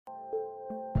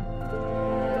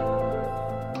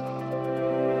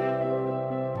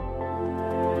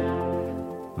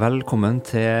Velkommen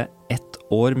til ett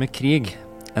år med krig,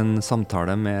 en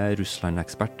samtale med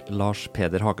Russland-ekspert Lars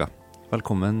Peder Haga.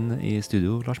 Velkommen i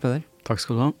studio, Lars Peder. Takk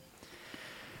skal du ha.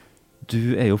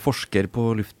 Du jo forsker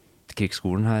på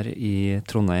Luftkrigsskolen her i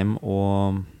Trondheim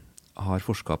og har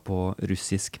forsket på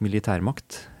russisk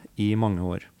militærmakt i mange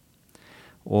år.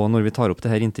 Og når vi tar opp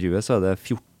dette intervjuet så det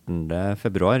 14.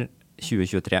 februar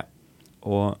 2023.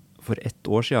 Og for ett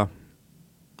år siden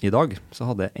i dag så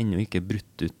hadde det ennå ikke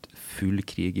brutt ut full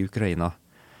krig i Ukraina.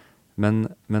 Men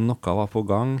noe var på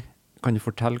gang. Kan du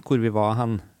fortelle hvor vi var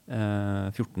hen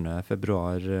 14.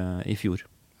 februar i fjor?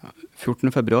 14.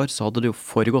 februar så hadde det jo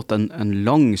foregått en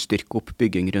lang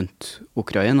styrkeoppbygging rundt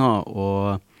Ukraina,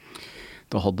 og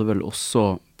da hadde vel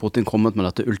også Putin kommet med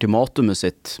dette ultimatumet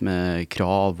sitt med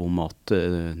krav om at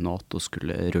NATO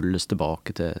skulle rulles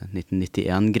tilbake til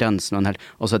 1991-grensen,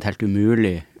 altså et helt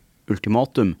umulig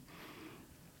ultimatum.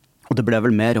 Og det ble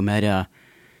vel mer og mer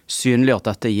synlig at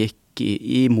dette gikk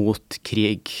imot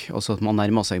krig, altså at man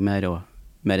nærmet seg mer og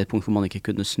mer et punkt hvor man ikke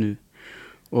kunne snu.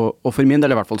 Og for min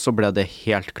del i hvert fall så ble det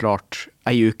helt klart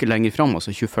en uke lenger frem,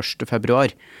 altså 21.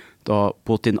 februar, da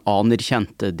Putin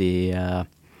anerkjente de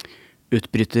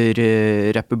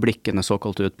utbryterrepublikkene,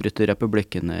 såkalte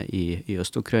utbryterrepublikkene i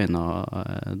Øst-Ukraina,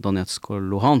 Donetsk og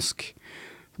Luhansk.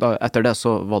 Etter det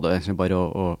så var det egentlig bare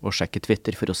å sjekke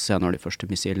Twitter for å se når de første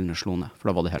missilene slo ned,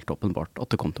 for da var det helt åpenbart at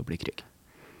det kom til å bli krig.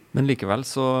 Men likevel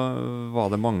så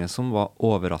var det mange som var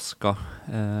overrasket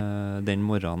den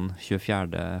morgenen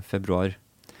 24. februar.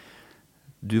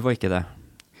 Du var ikke det?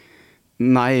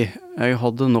 Nei, jeg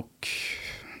hadde nok...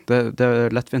 Det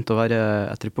lettvint å være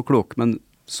etterpåklok, men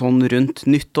sånn rundt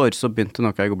nyttår så begynte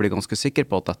nok jeg å bli ganske sikker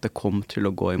på at dette kom til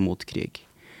å gå imot krig.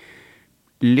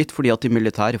 Litt fordi at de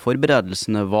militære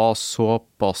forberedelsene var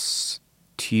såpass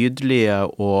tydelige,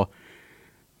 og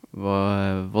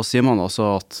hva sier man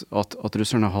altså, at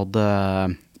russerne hadde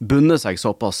bundet seg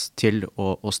såpass til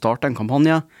å starte en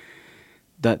kampanje.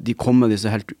 De kom med disse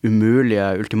helt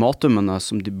umulige ultimatumene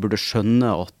som de burde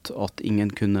skjønne at ingen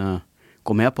kunne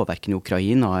gå med på, hverken i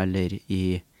Ukraina eller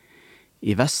i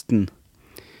Vesten.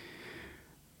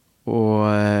 Og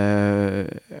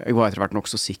jeg var etter hvert nok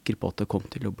så sikker på at det kom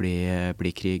til å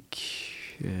bli krig.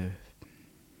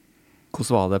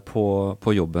 Hvordan var det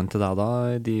på jobben til deg da,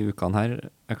 de ukene her?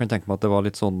 Jeg kan tenke meg at det var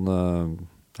litt sånn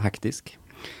hektisk.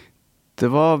 Det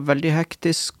var veldig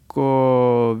hektisk,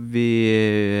 og vi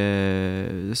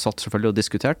satt selvfølgelig og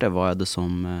diskuterte hva det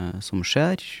som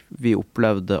skjer. Vi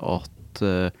opplevde at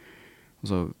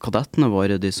kadettene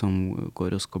våre, de som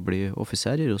går og skal bli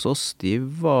offiserer hos oss, de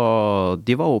var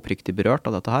oppriktig berørt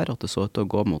av dette her, at det så ut til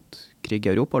å gå mot krig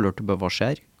i Europa, og lurte på hva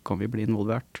skjer, kan vi bli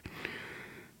involvert?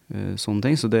 Sånne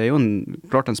ting. Så det jo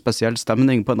klart en spesiell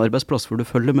stemning på en arbeidsplass hvor du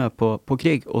følger med på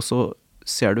krig, og så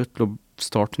ser det ut til å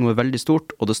starte noe veldig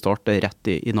stort, og det starter rett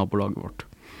i nabolaget vårt.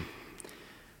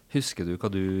 Husker du hva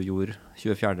du gjorde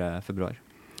 24. februar?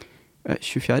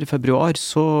 24. februar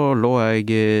så lå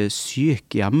jeg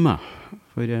syk hjemme.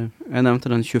 For jeg nevnte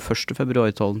den 21.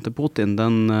 februar-talen til Putin,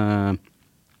 den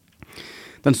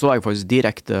så jeg faktisk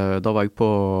direkte. Da var jeg på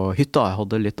hytta, jeg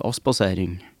hadde litt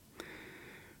avspasering.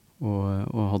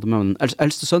 Og hadde med den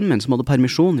eldste sønnen min som hadde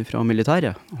permisjon fra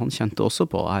militæret. Han kjente også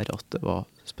på her at det var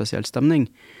spesiell stemning.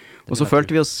 Og så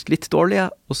følte vi oss litt dårlige,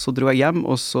 og så dro jeg hjem,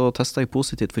 og så testet jeg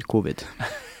positivt for covid.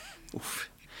 Uff.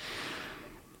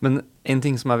 Men en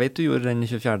ting som jeg vet du gjorde den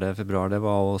 24. februar, det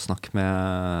var å snakke med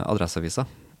Adresseavisa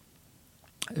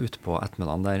ute på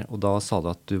ettermiddagen der, og da sa du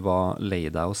at du var lei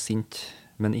deg og sint,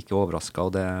 men ikke overrasket,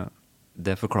 og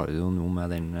det forklarer du jo nå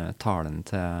med den talen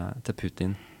til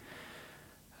Putin.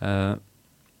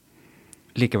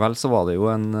 Likevel så var det jo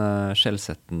en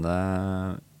skjellsettende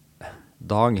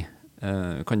dag.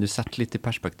 Kan du sette litt i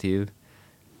perspektiv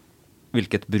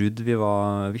hvilket brudd vi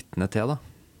var vitne til da?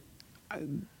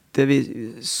 Det vi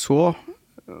så,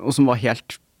 og som var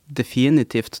helt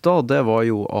definitivt da, det var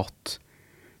jo at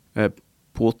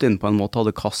Putin på en måte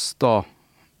hadde kastet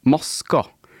masker.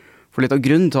 For litt av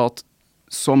grunnen til at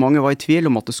så mange var i tvil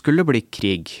om at det skulle bli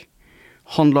krig,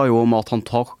 handlet jo om at han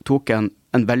tok en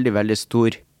veldig, veldig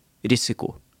stor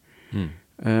risiko.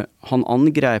 Han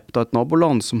angrep da et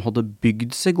naboland som hadde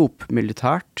bygd seg opp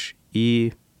militært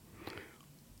i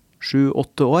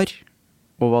 7-8 år,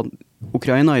 og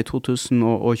Ukraina i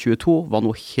 2022 var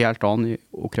noe helt annet i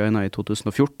Ukraina i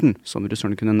 2014, som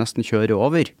russerne kunne nesten kjøre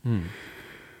over.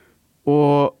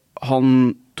 Og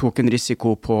han tok en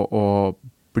risiko på å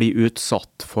bli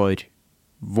utsatt for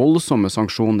voldsomme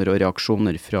sanksjoner og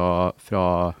reaksjoner fra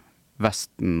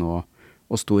Vesten og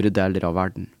store deler av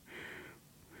verden.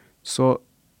 Så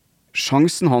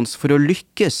sjansen hans for å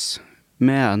lykkes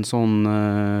med en sånn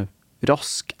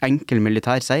rask, enkel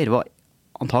militær seier var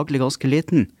antagelig ganske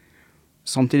liten.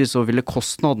 Samtidig så ville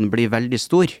kostnaden bli veldig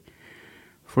stor.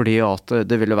 Fordi at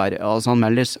det ville være, altså han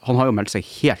har jo meldt seg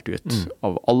helt ut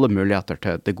av alle muligheter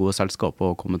til det gode selskapet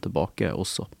å komme tilbake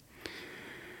også.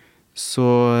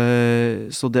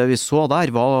 Så det vi så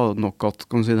der var nok at,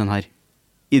 kan du si, den her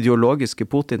ideologiske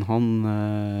Putin, han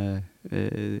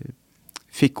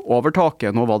fikk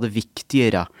overtaket. Nå var det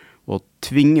viktigere å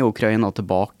tvinge Ukraina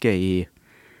tilbake i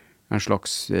en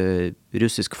slags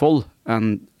russisk fold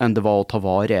enn det var å ta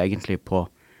vare egentlig på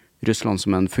Russland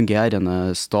som en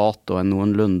fungerende stat og en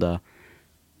noenlunde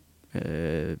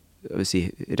jeg vil si,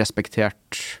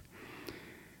 respektert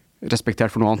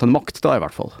for noe annet enn makt da i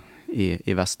hvert fall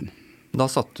i Vesten. Da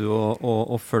satt du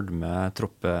og følte med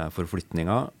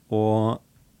troppeforflytninger og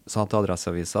sa til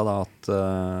Adresseavisa da at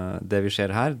det vi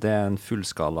ser her, det er en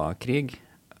fullskala krig.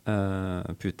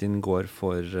 Putin går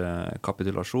for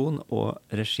kapitulasjon og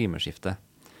regimeskifte.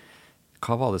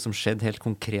 Hva var det som skjedde helt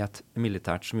konkret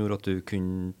militært som gjorde at du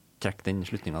kunne trekke den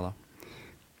slutningen da?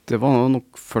 Det var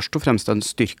nok først og fremst den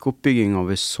styrkeoppbyggingen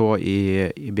vi så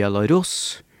i Belarus.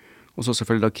 Og så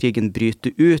selvfølgelig da krigen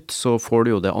bryter ut, så får du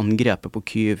jo det angrepet på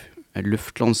Kyiv.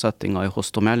 Luftlandsettinga i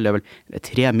Hostomel, det er vel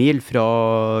 3 mil fra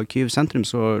Kyiv sentrum,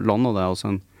 så landet det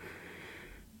altså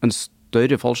en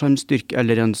større fallskjermstyrke,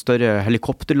 eller en større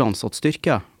helikopterlandsatt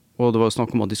styrke. Og det var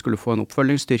snakk om at de skulle få en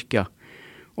oppfølgingsstyrke.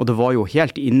 Og det var jo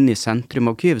helt inne i sentrum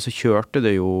av Kyiv, så kjørte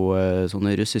det jo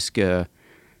sånne russiske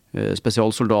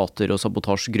spesialsoldater og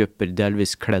sabotasjegrupper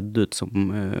delvis kledd ut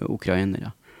som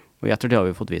ukrainere. Og i ettertid har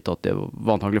vi fått vite at det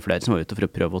var antagelig flere som var ute for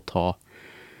å prøve å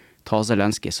ta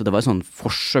Zelenskyj. Så det var et sånn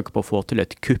forsøk på å få til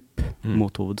et kupp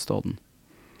mot hovedstaden.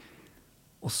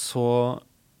 Og så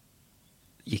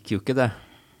gikk jo ikke det.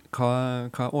 Hva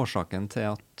er årsaken til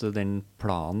at den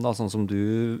planen, da, sånn som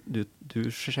du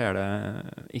ser det,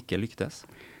 ikke lyktes?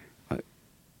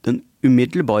 Den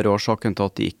umiddelbare årsaken til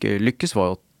at de ikke lykkes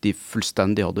var at de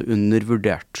fullstendig hadde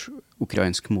undervurdert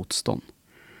ukrainsk motstand.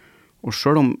 Og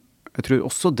selv om jeg tror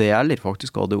også deler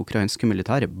faktisk av det ukrainske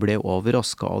militæret ble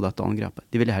overrasket av dette angrepet.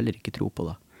 De ville heller ikke tro på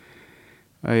det.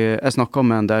 Jeg snakket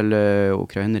med en del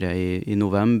ukrainere i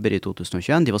november i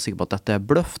 2021. De var sikre på at dette er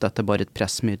bløff, dette er bare et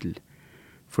pressmiddel.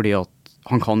 Fordi at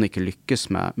han kan ikke lykkes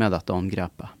med dette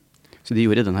angrepet. Så de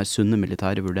gjorde denne sunne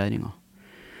militære vurderingen.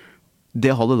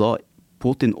 Det hadde da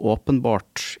Putin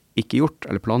åpenbart ikke gjort,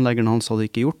 eller planleggeren hans hadde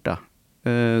ikke gjort det.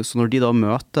 Så når de da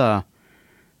møter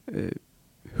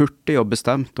hurtig og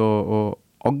bestemt og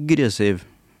aggressiv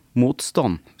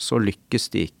motstand, så lykkes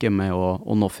de ikke med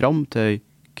å nå fram til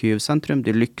Kyiv sentrum.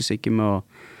 De lykkes ikke med å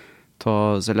ta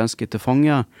Zelenskyj til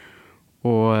fange,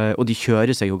 og de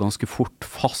kjører seg jo ganske fort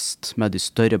fast med de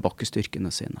større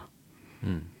bakkestyrkene sine.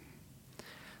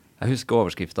 Jeg husker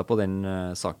overskriften på den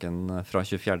saken fra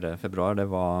 24. februar. Det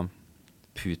var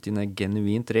Putin er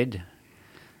genuint redd.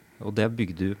 Og det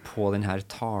bygde du på denne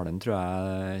talen, tror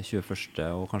jeg,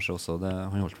 21. og kanskje også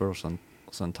han holdt vel også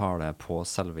en tale på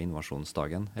selve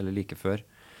invasjonsdagen, eller like før.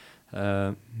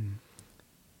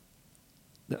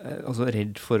 Altså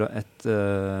redd for et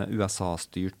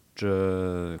USA-styrt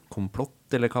komplott,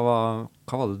 eller hva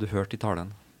var det du hørte i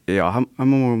talen? Ja, jeg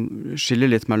må skille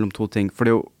litt mellom to ting, for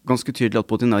det er jo ganske tydelig at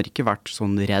Putin har ikke vært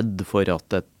sånn redd for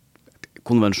at et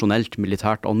konvensjonelt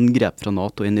militært angrep fra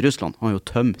NATO inn i Russland. Han har jo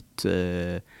tømt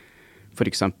for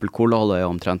eksempel Kolahalvøya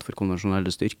omtrent for konvensjonelle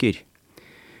styrker.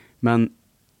 Men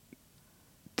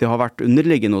det har vært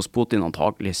underliggende hos Putin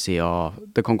antagelig siden,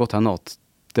 det kan godt hende at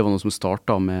det var noe som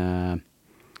startet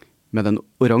med den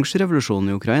oransje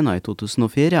revolusjonen i Ukraina i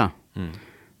 2004.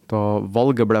 Da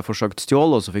valget ble forsøkt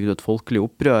stjålet, så fikk du et folkelig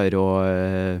opprør, og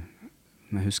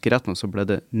om jeg husker rett nå, så ble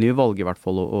det nyvalg i hvert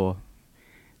fall, og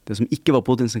det som ikke var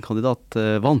Putins kandidat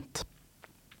vant.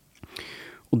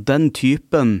 Og den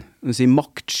typen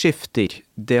maktskifter,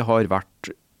 det har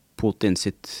vært Putin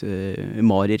sitt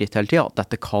mareritt hele tiden.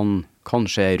 Dette kan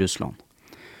skje i Russland.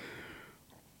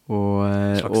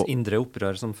 Et slags indre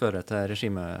opprør som fører til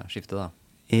regimeskifte da?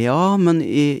 Ja, men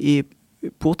i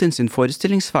Putins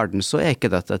forestillingsverden så er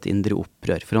ikke dette et indre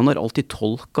opprør. For han har alltid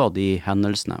tolket de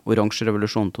hendelsene. Oransje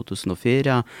revolusjon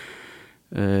 2004,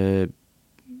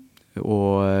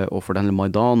 og for denne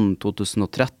Maidan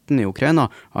 2013 i Ukraina,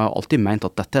 har jeg alltid ment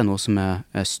at dette er noe som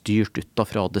er styrt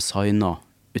utenfra, designet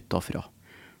utenfra.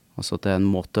 Altså at det er en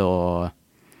måte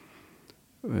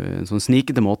en sånn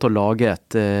snikete måte å lage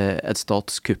et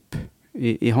statskupp.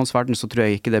 I hans verden så tror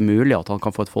jeg ikke det er mulig at han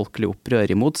kan få et folkelig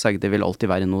opprør imot seg. Det vil alltid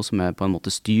være noe som er på en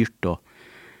måte styrt og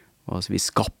altså vi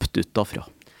skapt utenfra.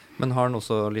 Men har han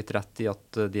også litt rett i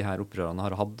at de her opprørene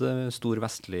har hatt stor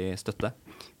vestlig støtte?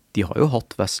 De har jo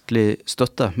hatt vestlig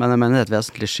støtte, men jeg mener det er et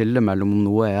vesentlig skille mellom om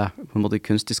noe er på en måte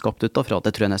kunstig skapt utenfra.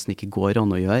 Det tror jeg nesten ikke går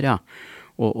an å gjøre.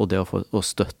 og det å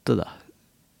støtte det.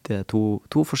 Det er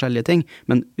to forskjellige ting,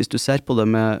 men hvis du ser på det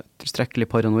med tilstrekkelig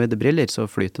paranoide briller, så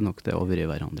flyter nok det over i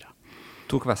hverandre.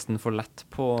 Tok Vesten for lett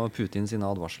på Putin sine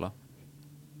advarsler?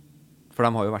 For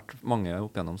de har jo vært mange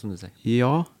opp igjennom, som du sier.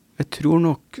 Ja, jeg tror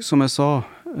nok, som jeg sa,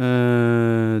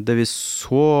 det vi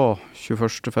så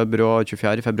 21. februar,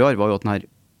 24. februar, var jo at den her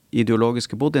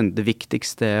ideologiske Putin, det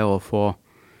viktigste er å få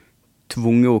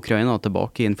tvunget Ukraina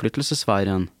tilbake i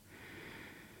innflytelsesfæren,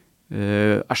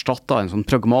 erstattet en sånn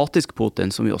pragmatisk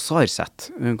Putin, som vi også har sett.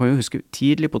 Jeg kan jo huske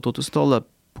tidlig på 2000-tallet,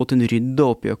 Putin rydde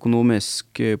opp i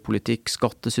økonomisk politikk,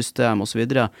 skattesystem og så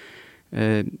videre.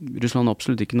 Russland er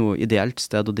absolutt ikke noe ideelt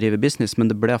sted å drive business, men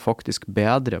det ble faktisk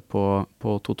bedre på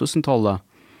 2000-tallet.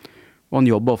 Og han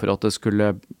jobbet for at det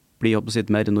skulle bli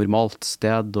et mer normalt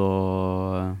sted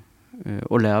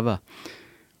å leve.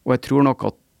 Og jeg tror nok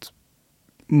at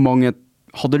mange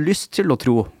hadde lyst til å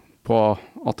tro på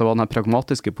at det var den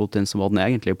pragmatiske Putin som var den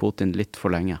egentlige Putin litt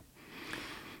for lenge.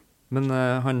 Men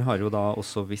han har jo da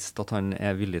også visst at han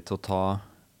er villig til å ta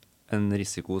en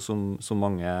risiko som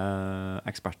mange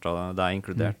eksperter, deg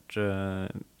inkludert,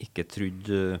 ikke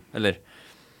trodde, eller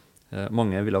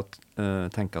mange ville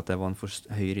tenke at det var en for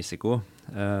høy risiko.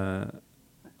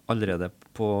 Allerede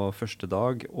på første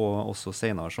dag, og også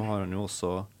senere, så har han jo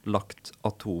også lagt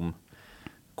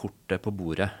atomkortet på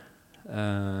bordet.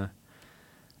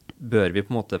 Bør vi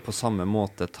på en måte på samme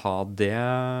måte ta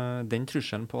den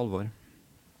trusselen på alvor?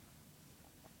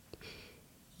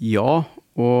 Ja,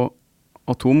 og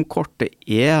atomkortet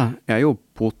er jo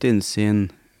Putin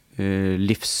sin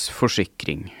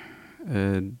livsforsikring.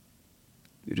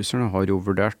 Russerne har jo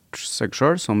vurdert seg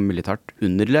selv som militært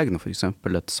underlegne, for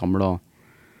eksempel et samlet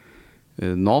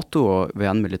NATO, og ved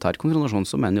en militærkonfrontasjon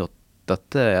så mener jo at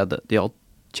dette er det, de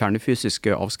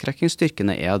kjernefysiske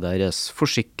avskrekkingsstyrkene er deres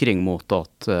forsikring mot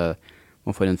at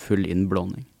man får en full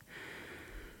innblanding.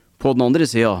 På den andre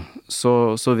siden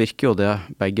så virker jo det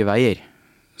begge veier.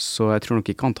 Så jeg tror nok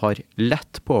ikke han tar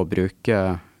lett på å bruke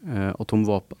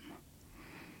atomvåpen.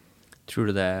 Tror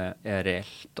du det er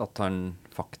reelt at han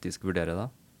faktisk vurderer det?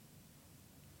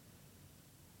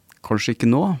 Kanskje ikke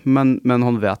nå, men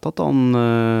han vet at han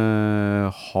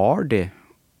har de.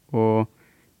 Og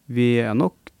vi er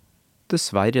nok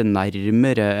dessverre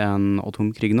nærmere en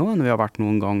atomkrig nå enn vi har vært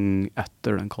noen gang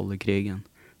etter den kalde krigen.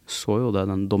 Så jo det,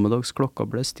 den dommedagsklokka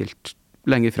ble stilt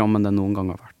lenger fram enn den noen gang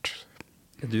har vært.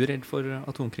 Er du redd for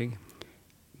atomkrig?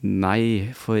 Nei,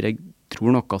 for jeg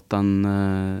tror nok at den,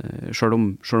 selv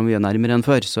om vi er nærmere enn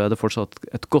før, så er det fortsatt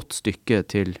et godt stykke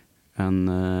til en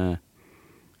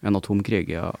atomkrig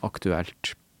er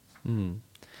aktuelt. Mm.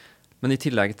 Men i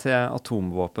tillegg til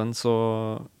atomvåpen så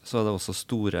er det også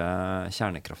store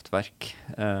kjernekraftverk,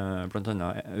 blant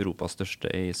annet Europas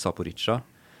største i Zaporizjzja,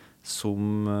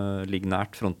 som ligger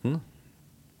nært fronten,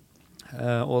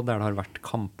 og der det har vært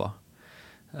kamper.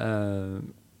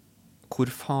 Hvor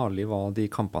farlig var de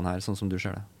kampene her, sånn som du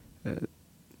ser det?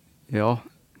 Ja,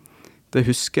 det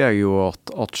husker jeg jo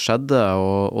at skjedde,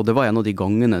 og det var en av de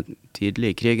gangene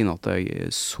tidlig i krigen at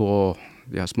jeg så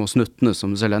de her små snuttene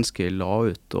som Zelenskyj la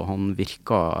ut, og han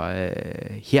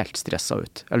virket helt stresset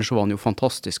ut. Ellers så var han jo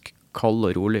fantastisk kald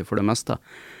og rolig for det meste.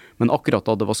 Men akkurat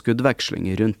da det var skuddveksling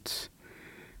rundt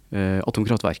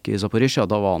atomkraftverket i Zaporizjzja,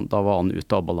 da var han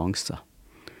ute av balanse.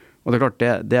 Og det er klart,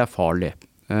 det er farlig.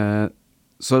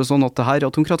 Så er det sånn at det her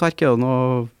atomkraftverket, og nå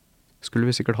skulle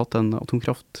vi sikkert hatt en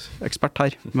atomkraftekspert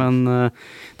her, men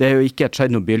det er jo ikke et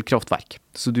Tsjernobyl-kraftverk.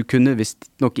 Så du kunne visst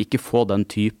nok ikke få den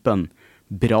typen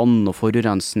brann og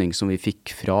forurensning som vi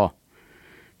fikk fra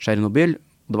Tsjernobyl.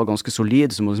 Det var ganske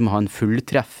solid, så må liksom ha en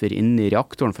fulltreffer inne i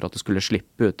reaktoren for at det skulle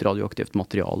slippe ut radioaktivt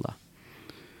materiale.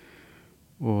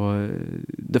 Og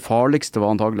det farligste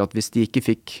var antagelig at hvis de ikke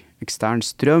fikk ekstern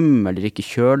strøm eller ikke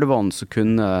kjølevann, så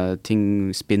kunne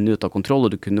ting spinne ut av kontroll,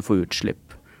 og du kunne få utslipp.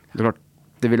 Det er klart,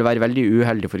 det ville være veldig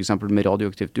uheldig for eksempel med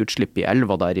radioaktivt utslipp i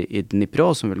elva der i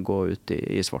Dnipro, som vil gå ut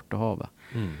i Svartehavet.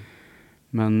 Mm.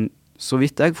 Men så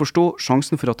vidt jeg forstod,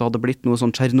 sjansen for at det hadde blitt noe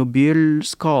sånn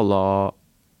Tsjernobyl-skala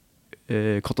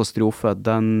katastrofe,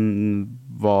 den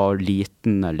var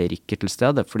liten eller ikke til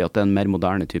stede, fordi at det er en mer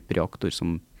moderne type reaktor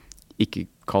som ikke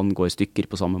kan gå i stykker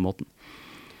på samme måten.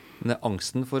 Men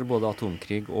angsten for både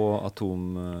atomkrig og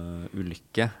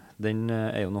atomulykke, den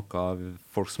er jo noe av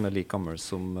folk som er like gammel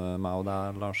som meg og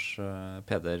deg, Lars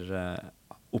Peder,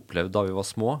 opplevde da vi var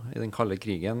små i den kalde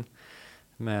krigen,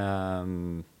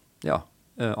 med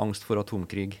angst for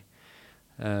atomkrig.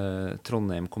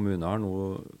 Trondheim kommune har nå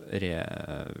hva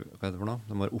heter det for noe?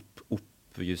 De har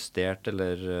oppjustert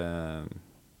eller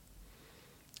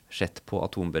sett på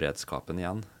atomberedskapen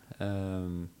igjen.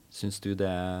 Syns du det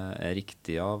er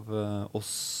riktig av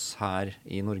oss her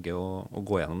i Norge å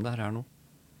gå gjennom det her nå?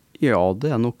 Ja, det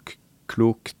er nok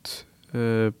klokt.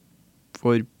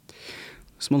 For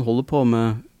hvis man holder på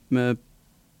med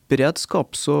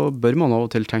beredskap, så bør man av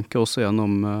og til tenke også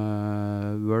gjennom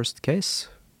worst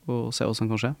case, og se hva som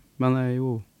kan skje. Men jeg er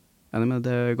jo enig med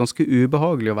det er ganske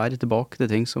ubehagelig å være tilbake til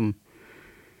ting som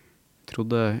jeg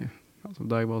trodde, altså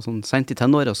da jeg var sånn sent i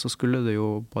tenåret, så skulle det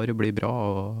jo bare bli bra,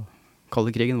 og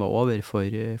kalde krigen var over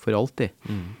for alltid.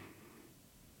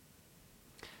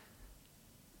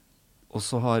 Og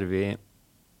så har vi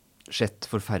sett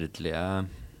forferdelige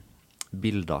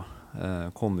bilder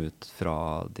komme ut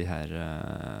fra de her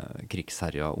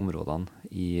krigsherja områdene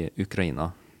i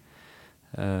Ukraina.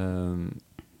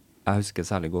 Jeg husker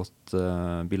særlig godt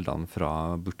bildene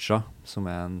fra Butsja, som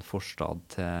er en forstad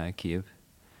til Kyiv.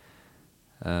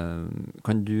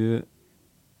 Kan du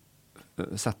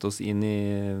sette oss inn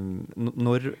i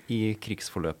når i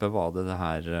krigsforløpet var det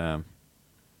her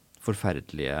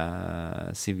forferdelige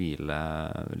sivile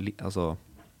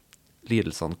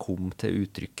lidelsene kom til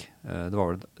uttrykk? Det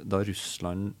var vel da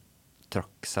Russland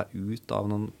trakk seg ut av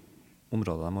noen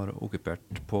områder de har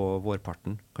okkupert på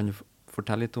vårparten. Kan du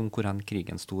fortelle litt om hvor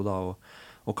krigen sto da,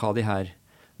 og hva de her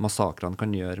massakrene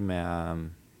kan gjøre med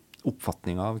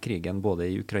oppfatningen av krigen både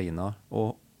i Ukraina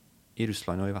og i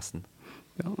Russland og i Vesten?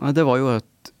 Ja, det var jo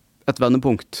et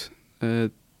vendepunkt.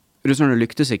 Russerne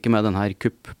lyktes ikke med denne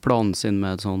kuppplanen sin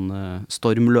med et sånn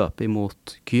stormløp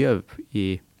imot Kyiv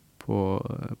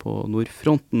på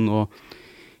nordfronten, og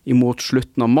imot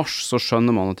slutten av mars så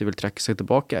skjønner man at de vil trekke seg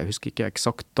tilbake. Jeg husker ikke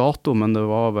eksakt dato, men det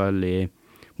var vel i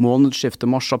månedsskiftet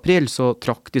mars-april, så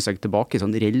trakk de seg tilbake i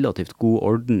sånn relativt god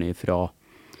orden fra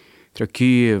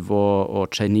Kyiv og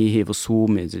Chernihiv og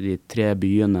Sumy, de 3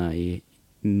 byene i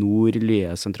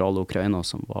nordlige sentrale Ukraina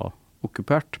som var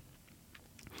okkupert.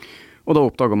 Og da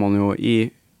oppdaget man jo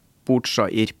i Butsja,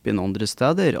 Irpin og andre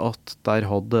steder at der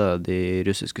hadde de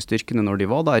russiske styrkene, når de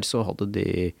var der, så hadde de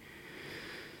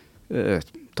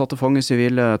tatt til fange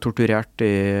sivile, torturert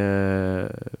de,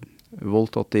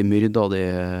 voldtatt de, myrda de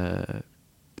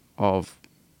av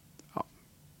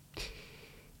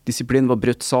disiplinen var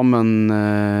brutt sammen,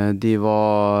 de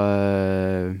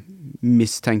var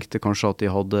mistenkte kanskje at de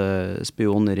hadde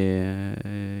spioner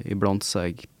iblant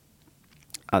seg.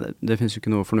 Det finnes jo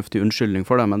ikke noe fornuftig unnskyldning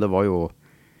for det, men det var jo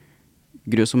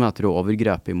grusomheter og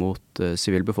overgrep imot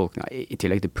sivilbefolkningen, i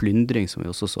tillegg til plyndring, som vi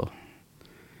også så.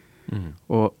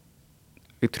 Og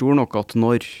jeg tror nok at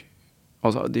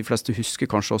de fleste husker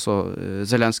kanskje også,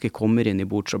 Zelenskyj kommer inn i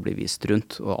Butsja og blir vist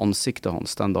rundt, og ansiktet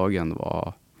hans den dagen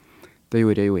det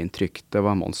gjorde jo inntrykk. Det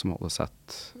var en mann som hadde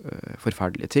sett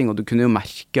forferdelige ting, og du kunne jo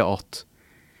merke at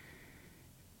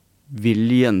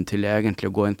viljen til egentlig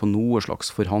å gå inn på noe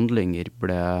slags forhandlinger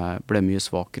ble mye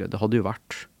svakere. Det hadde jo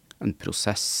vært en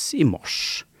prosess i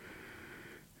mars,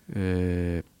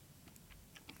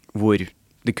 hvor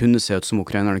det kunne se ut som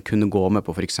ukrainerne kunne gå med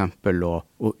på for eksempel å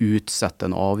utsette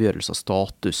en avgjørelse av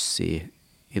status i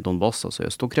Donbass, altså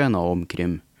Øst-Ukraina, om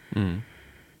Krim,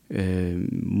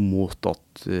 mot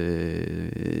at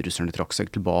russerne trakk seg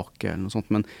tilbake eller noe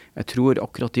sånt. Men jeg tror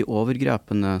akkurat de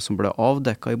overgrepene som ble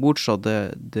avdekket i Butsja,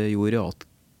 det gjorde at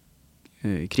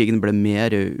krigen ble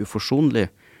mer uforsonlig,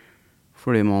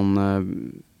 fordi man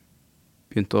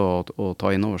begynte å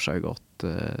ta inn over seg at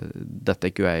dette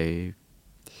ikke er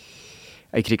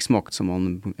en krigsmakt som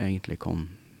man egentlig kan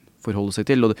forholde seg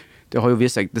til. Og det har jo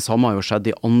vist seg, det samme har jo skjedd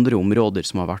i andre områder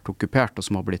som har vært okkupert og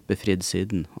som har blitt befridd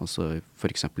siden. Altså for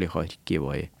eksempel i Kharkiv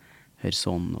og i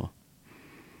Kherson.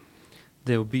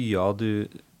 Det er jo byer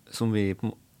som vi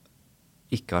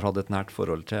ikke har hatt et nært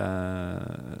forhold til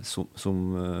som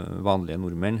vanlige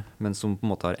nordmenn, men som på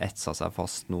en måte har etsa seg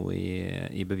fast nå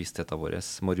i bevisstheten vår.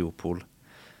 Mariupol,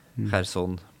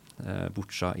 Kherson,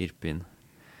 Butsja, Irpin.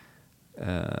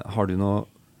 Har du noe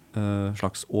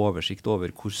slags oversikt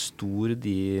over hvor stor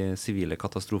de sivile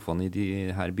katastrofene i de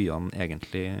her byene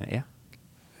egentlig er?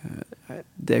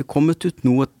 Det er kommet ut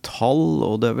noe tall,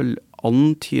 og det er vel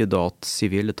antydet at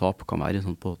sivile tap kan være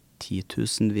sånn på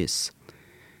 10.000-vis.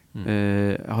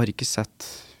 Jeg har ikke sett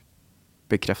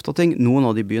bekreftet ting. Noen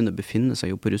av de byene befinner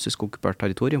seg jo på russisk okkupert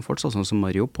territorium fortsatt, sånn som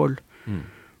Mariupol.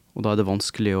 Og da er det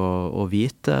vanskelig å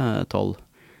vite tall.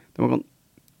 Det man kan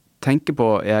tenke på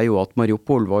er jo at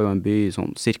Mariupol var jo en by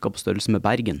sånn cirka på størrelse med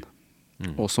Bergen,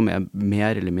 og som er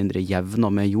mer eller mindre jevna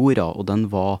med jorda, og den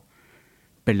var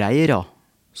beleiret,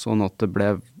 sånn at det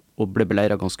ble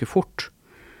beleiret ganske fort.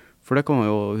 For det kan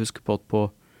man jo huske på at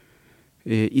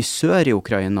i sør i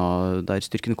Ukraina, der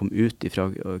styrkene kom ut fra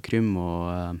Krym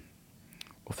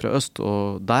og fra øst,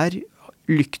 og der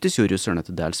lyktes jo russerne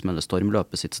til dels med det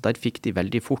stormløpet sitt, så der fikk de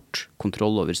veldig fort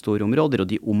kontroll over store områder, og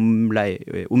de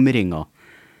omringet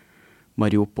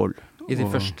Mariupol. I de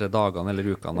første dagene eller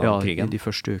ukene av krigen? Ja, i de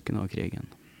første ukene av krigen.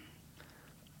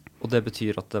 Og det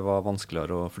betyr at det var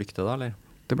vanskeligere å flykte da, eller?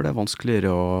 Det ble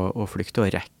vanskeligere å flykte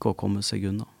og rekke å komme seg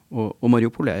unna. Og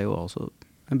Mariupol er jo altså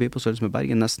en by på størrelse med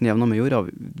Bergen, nesten jevnet med jorda.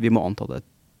 Vi må anta det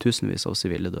tusenvis av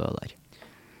sivile døde der.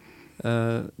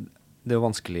 Det er jo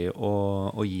vanskelig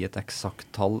å gi et eksakt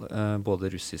tall.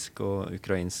 Både russisk og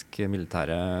ukrainsk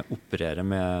militære opererer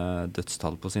med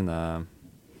dødstall på sine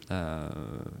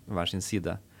hver sin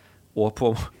side. Og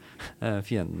på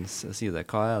fiendens side.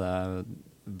 Hva er det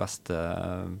beste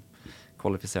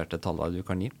kvalifiserte tallet du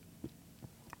kan gi?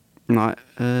 Nei,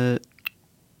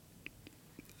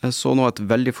 jeg så nå et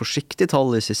veldig forsiktig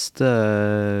tall i siste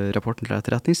rapporten til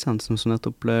etterretningstjenesten som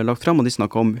nettopp ble lagt frem, og de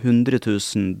snakket om 100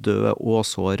 000 døde og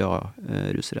sårede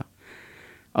russere.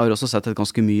 Jeg har også sett et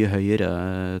ganske mye høyere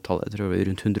tall, jeg tror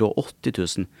rundt 180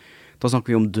 000. Da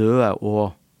snakker vi om døde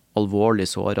og alvorlig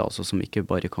sårede, altså som ikke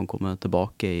bare kan komme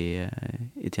tilbake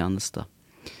i tjeneste.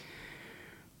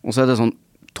 Og så er det sånn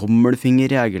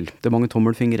tommelfingerregel. Det er mange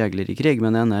tommelfingerregler i krig,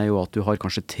 men en er jo at du har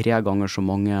kanskje 3 ganger så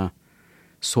mange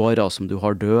såra som du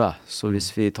har døde. Så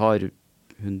hvis vi tar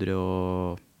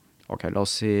 180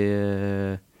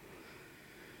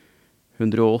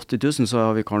 000, så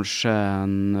har vi kanskje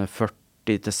en 40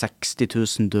 000-60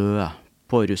 000 døde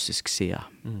på russisk side.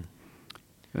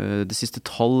 Det siste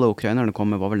tallet ukrainerne kom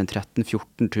med var vel en 13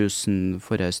 000-14 000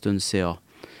 for en stund siden.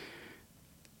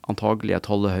 Antagelig er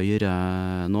tallet høyere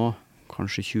nå,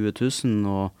 kanskje 20 000,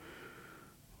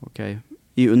 og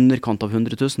i underkant av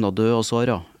 100 000 da, døde og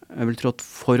såra. Jeg vil tro at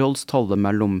forholdstallet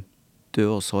mellom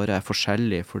døde og såra er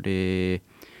forskjellig, fordi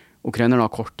ukrainerne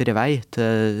har kortere vei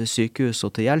til sykehus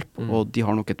og til hjelp, og de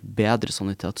har nok et bedre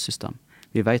sanitetssystem.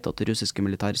 Vi vet at det russiske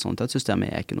militære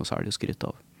sanitetssystemet er ikke noe særlig å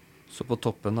skryte av. Så på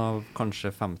toppen av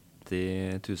kanskje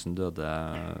 50 000 døde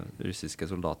russiske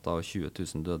soldater og 20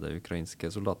 000 døde ukrainske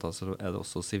soldater, så er det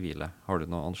også sivile. Har du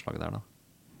noe anslag der da?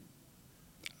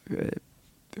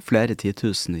 Flere 10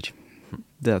 000.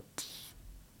 Det er et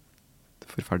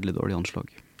forferdelig dårlig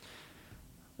anslag.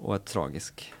 Og et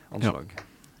tragisk anslag.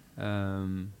 Ja.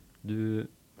 Du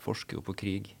forsker jo på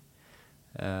krig.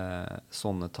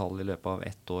 Sånne tall i løpet av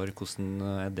 1 år, hvordan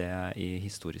er det i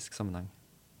historisk sammenheng?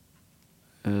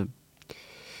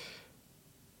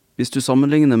 Hvis du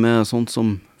sammenligner med sånt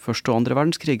som første og andre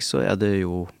verdenskrig, så er det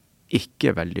jo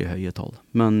ikke veldig høye tall.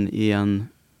 Men i en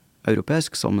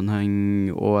europeisk sammenheng,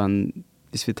 og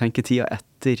hvis vi tenker tida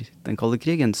etter den kalde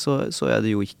krigen, så er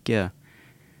det jo ikke,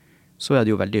 så er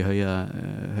det jo veldig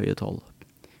høye tall.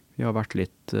 Vi har vært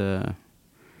litt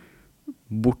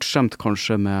bortskjemt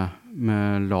kanskje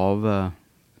med lave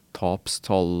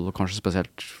tapstall, kanskje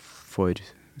spesielt for,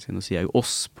 siden å si jeg,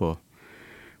 oss på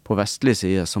vestlig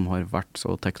side, som har vært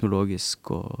så teknologisk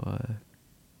og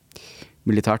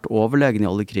militært overlegen i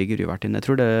alle kriger vi har vært inne. Jeg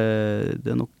tror det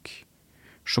er nok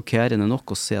sjokkerende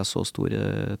nok å se så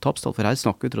store tapstall, for her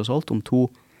snakker vi tross alt om 2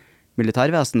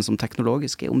 militærvesen som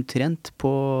teknologisk er omtrent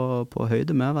på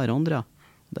høyde med hverandre.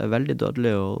 Det er veldig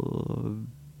dødelig og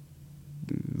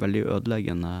veldig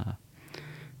ødeleggende,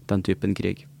 den typen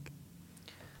krig.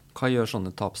 Hva gjør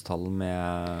sånne tapstall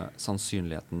med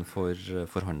sannsynligheten for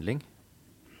forhandling?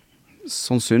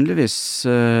 Sannsynligvis,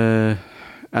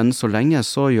 enn så lenge,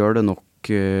 så gjør det nok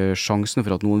sjansen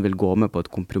for at noen vil gå med på et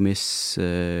kompromiss,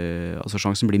 altså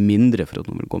sjansen blir mindre for at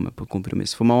noen vil gå med på et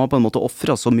kompromiss. For man har på en måte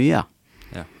offret så mye.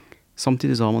 Ja.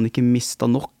 Samtidig så har man ikke mistet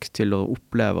nok til å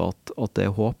oppleve at det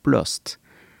er håpløst.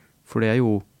 For det er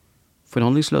jo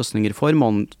forhandlingsløsninger får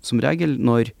man som regel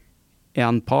når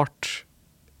en part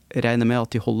regner med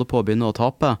at de holder på å begynne å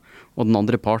tape, og den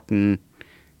andre parten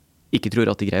ikke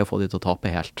tror at de greier å få de til å tape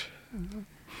helt.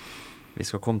 Vi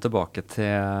skal komme tilbake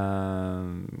til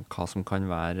hva som kan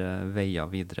være veier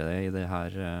videre i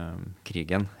denne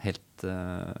krigen, helt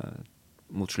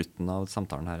mot slutten av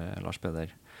samtalen her, Lars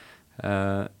Peder.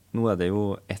 Nå er det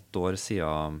jo 1 år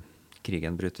siden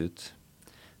krigen brøt ut,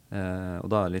 og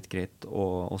da er det litt greit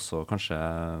å også kanskje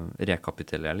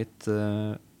rekapitulere litt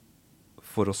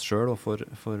for oss selv og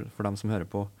for dem som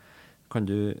hører på. Kan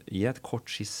du gi et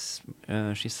kort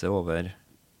skisse over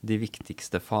de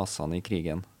viktigste fasene i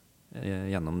krigen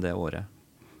gjennom det året?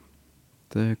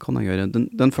 Det kan jeg gjøre.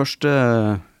 Den første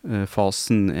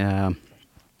fasen er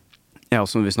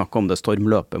som vi snakket om, det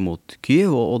stormløpet mot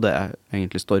Kyiv, og det er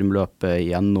egentlig stormløpet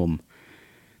gjennom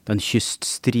den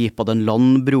kyststripa, den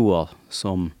landbroa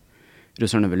som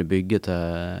russerne ville bygge til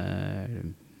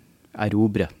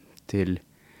erobre til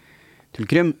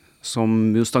Krym.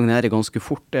 som jo stagnerer ganske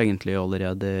fort egentlig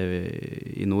allerede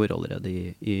i nord, allerede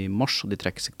i mars, og de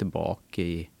trekker seg tilbake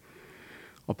i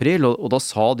april, og da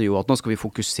sa de jo at nå skal vi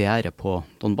fokusere på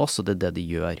Donbass, og det er det de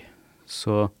gjør.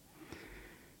 Så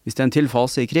hvis det er en til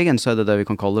fase i krigen, så er det det vi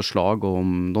kan kalle slaget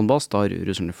om Donbass. Da har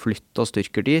russerne flyttet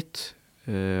styrker dit,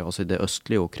 altså i det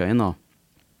østlige Ukraina,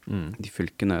 de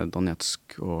fylkene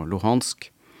Donetsk og Luhansk.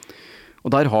 Og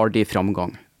der har de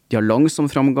framgang. De har langsom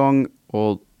framgang,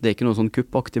 og det er ikke noe sånn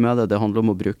kuppaktig med det. Det handler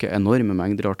om å bruke enorme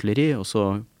mengder artilleri, og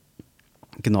så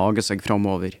gnage seg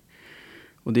framover.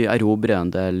 Og de erobrer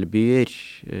en del byer.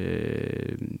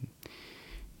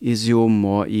 Izium,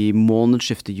 og i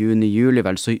månedsskiftet juni-juli,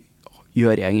 vel, så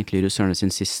gjør egentlig russerne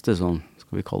sin siste, sånn,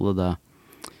 skal vi kalle det,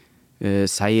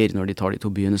 seier når de tar de to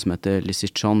byene som heter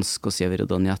Lysychansk og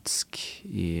Severodonetsk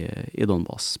i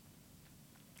Donbass.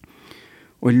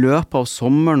 Og i løpet av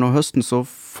sommeren og høsten så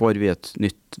får vi et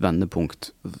nytt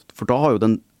vendepunkt. For da har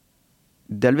jo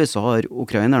delvis så har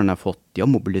ukrainerne de har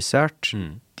mobilisert,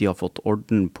 de har fått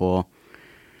orden på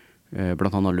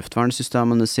blant annet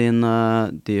luftvernssystemene sine,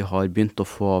 de har begynt å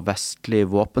få vestlig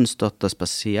våpenstøtte,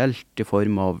 spesielt i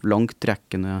form av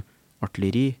langtrekkende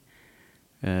artilleri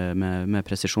med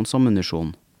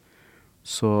presisjonsammunisjon.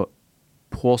 Så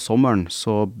på sommeren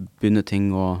så begynner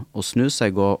ting å snu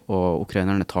seg, og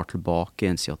ukrainerne tar tilbake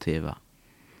initiativet.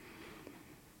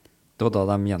 Det var da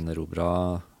de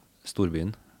gjenerobret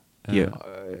storbyen? Ja.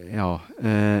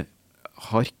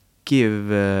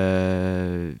 Kharkiv,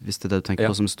 hvis det er det du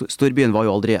tenker på som storbyen, var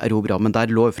jo aldri erobret, men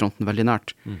der lå jo fronten veldig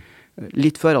nært.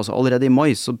 Litt før, altså allerede i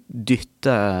mai, så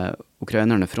dytter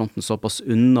ukrainerne fronten såpass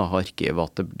unna Kharkiv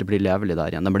at det blir levelig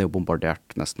der igjen. Den ble jo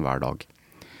bombardert nesten hver dag.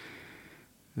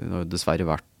 Det har jo dessverre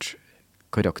vært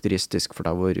karakteristisk for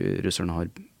der hvor russerne har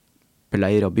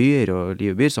beleiret byer og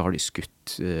livet byer, så har de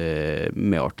skutt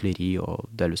med artilleri og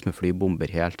delvis med flybomber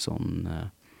helt sånn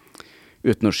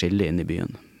uten å skille inn i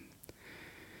byen.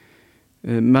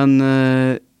 Men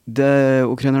det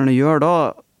ukrainerne gjør da,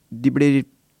 de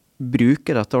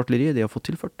bruker dette artilleriet de har fått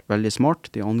tilført veldig smart.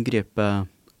 De angriper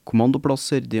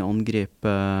kommandoplasser, de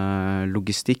angriper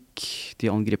logistikk,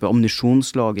 de angriper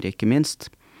ammunisjonslager ikke minst,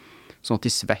 sånn at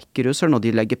de svekker russerne, og de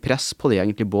legger press på det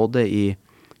egentlig både i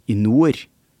nord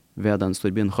ved den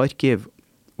storbyen Kharkiv,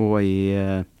 og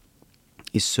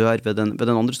i sør ved den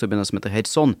andre storbyen som heter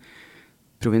Kherson,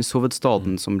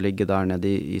 provinshovedstaden som ligger der nede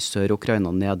i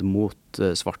Sør-Ukraina, ned mot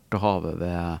Svartehavet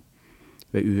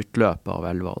ved utløpet av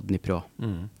elva Dnipro.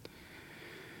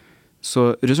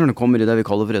 Så russerne kommer i det vi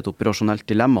kaller for et operasjonelt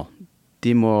dilemma.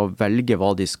 De må velge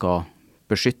hva de skal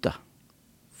beskytte,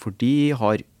 for de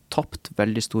har tapt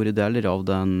veldig store deler av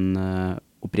den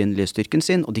opprinnelige styrken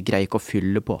sin, og de greier ikke å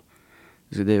fylle på.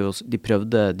 De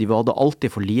hadde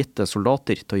alltid for lite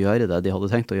soldater til å gjøre det de hadde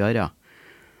tenkt å gjøre.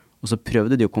 Og så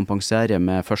prøvde de å kompensere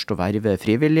med først å verve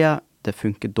frivillige. Det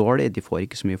funker dårlig, de får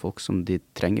ikke så mye folk som de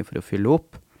trenger for å fylle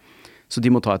opp. Så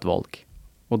de må ta et valg.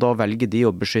 Og da velger de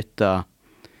å beskytte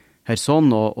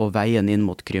Kherson og veien inn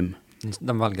mot Krym.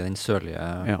 De velger den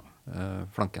sørlige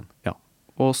flanken. Ja.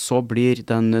 Og så blir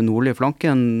den nordlige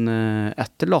flanken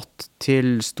etterlatt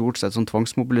til stort sett sånn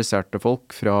tvangsmobiliserte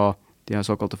folk fra de her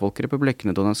såkalte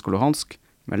folkerepublikkene, Donetsk og Luhansk,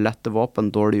 med lette våpen,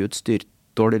 dårlig utstyr,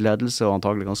 dårlig ledelse og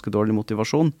antagelig ganske dårlig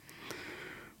motivasjon.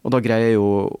 Og da greier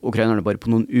jo ukrainerne bare på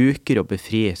noen uker å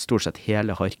befri stort sett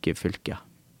hele Kharkiv-fylket.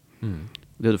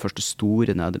 Det er det første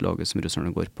store nederlaget som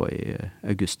russerne går på i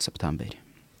august-september.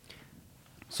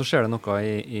 Så skjer det noe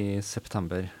i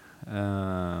september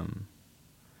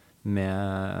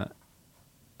med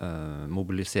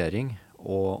mobilisering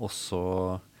og også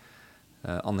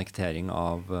annektering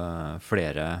av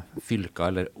flere fylker,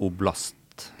 eller oblast,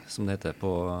 som det heter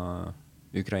på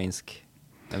ukrainsk,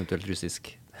 eventuelt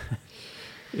russisk.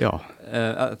 Ja.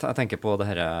 Jeg tenker på det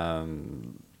her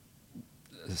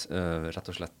rett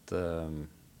og slett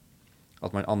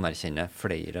at man anerkjenner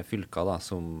flere fylker da,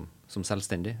 som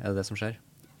selvstendig. Er det det som skjer?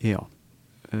 Ja.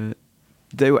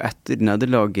 Det er jo etter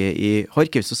nederlaget i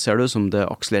Kharkiv så ser det ut som det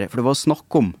akselererer. For det var snakk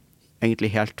om,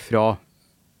 egentlig helt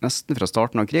nesten fra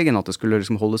starten av krigen, at det skulle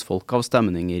liksom holdes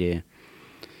folkeavstemninger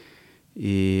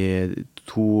i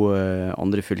to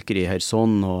andre fylker i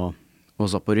Kherson og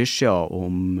Zaporizjzja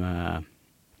om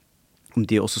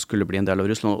de også skulle bli en del av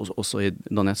Russland, også i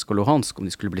Donetsk og Luhansk, om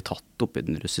de skulle bli tatt opp i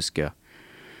den russiske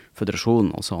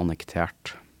føderasjonen, altså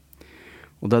annektert.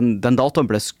 Og den dataen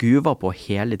ble skuvet på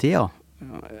hele tida.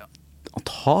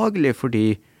 Antagelig fordi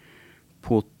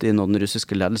Putin og den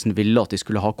russiske ledelsen ville at de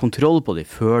skulle ha kontroll på dem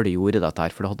før de gjorde dette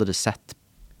her, for da hadde det sett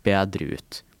bedre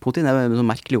ut. Putin er så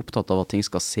merkelig opptatt av at ting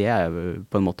skal se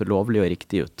på en måte lovlig og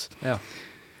riktig ut. Ja,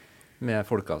 med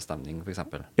folkeavstemning for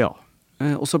eksempel. Ja,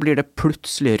 Og så blir det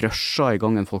plutselig rusha i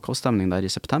gang en folkeavstemning der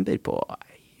i september på en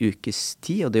ukes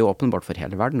tid, og det er jo åpenbart for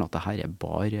hele verden at det her er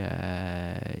bare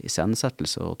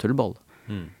iscenesettelse og tullball.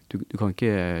 Du kan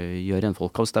ikke gjøre en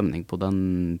folkeavstemning på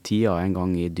den tida en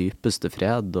gang i dypeste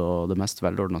fred og det mest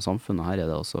velordna samfunnet. Her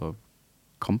er det altså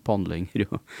kamphandlinger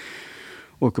og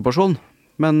okkupasjon.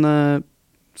 Men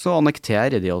så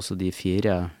annekterer de altså de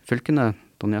 4 fylkene,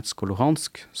 Donetsk og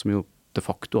Luhansk, som jo de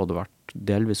facto hadde vært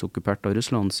delvis okkupert av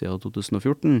Russland siden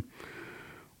 2014,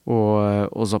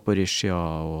 og Zaporizjzja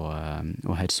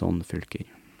og Kherson fylker.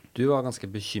 Du var ganske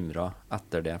bekymret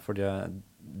etter det, for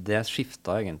det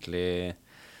skiftet egentlig.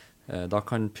 Da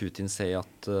kan Putin si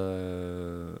at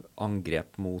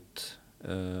angrep mot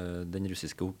den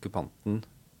russiske okkupanten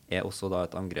er også da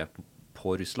et angrep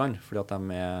på Russland, fordi at de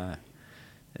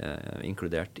er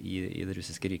inkludert i det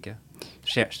russiske riket.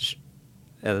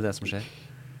 Er det som skjer?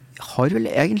 Jeg har vel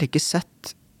egentlig ikke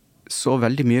sett så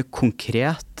veldig mye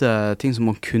konkrete ting som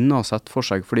man kunne ha sett for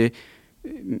seg, fordi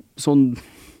sånn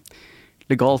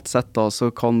legalt sett da, så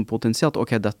kan Putin si at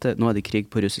ok, nå er det krig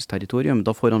på russisk territorium,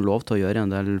 da får han lov til å gjøre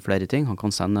en del flere ting. Han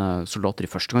kan sende soldater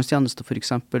i førstegangstjeneste for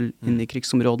eksempel inn i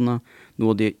krigsområdene,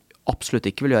 noe de absolutt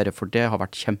ikke vil gjøre, for det har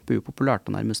vært kjempeupopulært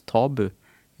og nærmest tabu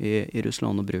i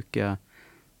Russland å bruke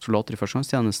soldater i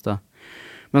førstegangstjeneste.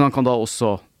 Men han kan da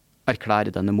også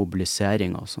erklære denne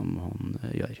mobiliseringen som han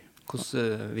gjør.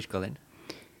 Hvordan virker den?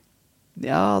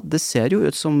 Ja, det ser jo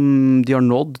ut som de har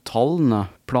nådd tallene.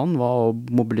 Planen var å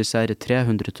mobilisere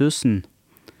 300 000,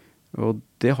 og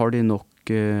det har de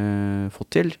nok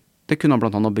fått til. Det kunne han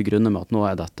blant annet begrunne med at nå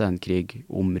er dette en krig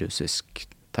om russisk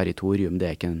territorium. Det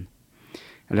er ikke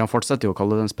eller han fortsetter jo å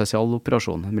kalle det en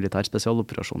spesialoperasjon, en militær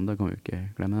spesialoperasjon, det kan vi jo ikke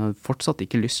glemme. Han har fortsatt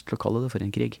ikke lyst til å kalle det for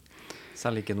en krig.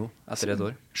 Selv ikke nå, etter et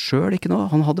år? Selv ikke nå.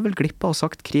 Han hadde vel glippet og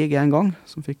sagt krig en gang,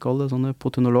 som fikk alle sånne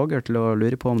putinologer til å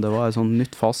lure på om det var et sånn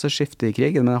nytt faseskifte i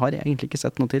krigen, men jeg har egentlig ikke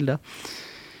sett noe til det.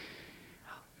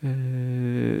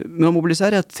 Men å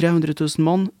mobilisere 300 000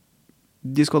 mann,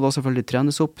 de skal da selvfølgelig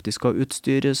trenes opp, de skal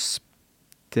utstyres,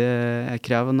 det er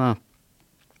krevende.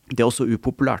 Det er også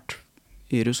upopulært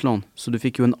i Russland, så du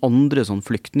fikk jo en andre sånn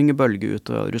flyktningebølge ut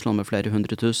av Russland med flere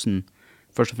 100 000,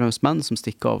 først og fremst menn som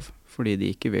stikker av, fordi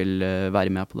de ikke vil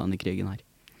være med på denne krigen her.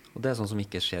 Og det er sånn som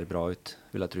ikke ser bra ut,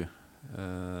 vil jeg tro,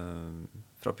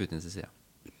 fra Putins side.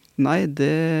 Nei, det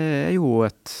er jo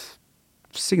et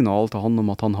signal til han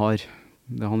om at han har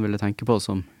det han ville tenke på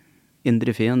som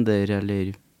indre fiender,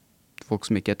 eller folk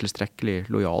som ikke er tilstrekkelig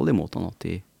lojale imot han, at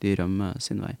de rømmer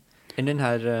sin vei. Enn den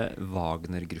her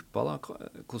Wagner-gruppa da,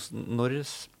 når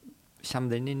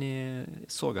kommer den inn i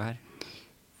soga her?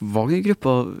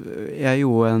 Wagner-gruppa er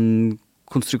jo en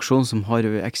konstruksjon som har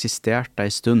eksistert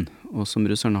en stund, og som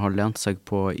russerne har lent seg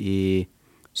på i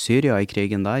Syria i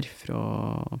krigen der, fra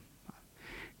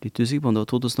litt usikker på om det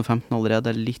var 2015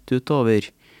 allerede, litt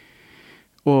utover,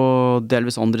 og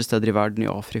delvis andre steder i verden,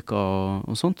 i Afrika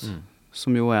og sånt,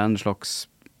 som jo er en slags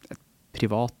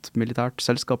privat militært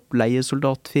selskap,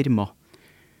 leiesoldatfirma.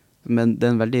 Men det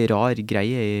er en veldig rar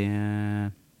greie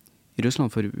i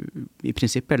Russland, for i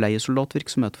prinsippet er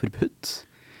leiesoldatvirksomhet forbudt.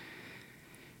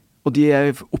 Og de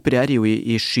opererer jo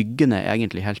i skyggene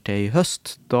egentlig helt til i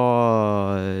høst. Da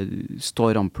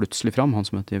står han plutselig fram, han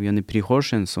som heter Evgenij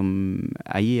Prigozjin, som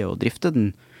eier og drifter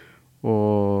den,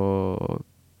 og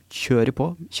kjører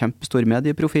på. Kjempestor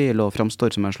medieprofil og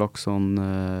framstår som en slags sånn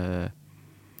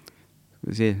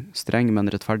streng, men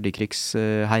rettferdig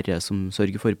krigsherre som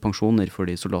sørger for pensjoner for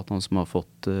de soldatene som har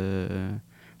fått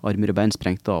armer og bein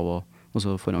sprengt av, og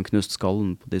så får han knust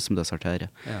skallen på de som deserterer.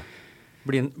 Ja.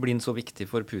 Blir den så viktig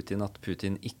for Putin at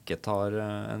Putin ikke tar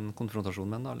en konfrontasjon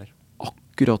med den da, eller?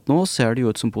 Akkurat nå ser det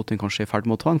jo ut som Putin kanskje er i ferd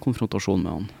med å ta en konfrontasjon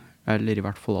med han. Eller i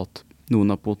hvert fall at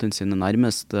noen av Putins sine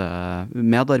nærmeste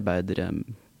medarbeidere,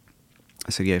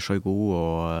 Sergej Shoigu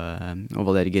og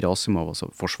Valerij Gerasimov,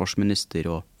 altså forsvarsminister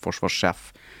og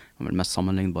forsvarssjef, han er vel mest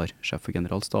sammenlignbar sjef for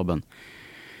generalstaben,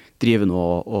 driver nå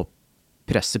og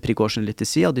presser Prigozjin litt i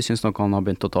siden. De synes nok han har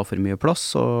begynt å ta for mye plass,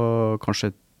 og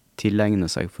kanskje tilegne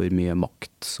seg for mye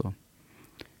makt. Så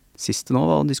siste nå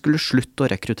var at de skulle slutte å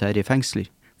rekruttere i fengsler.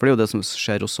 For det er jo det som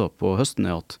skjer også på høsten,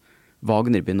 er at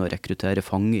Wagner begynner å rekruttere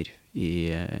fanger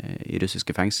i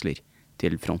russiske fengsler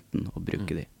til fronten og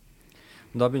bruke de.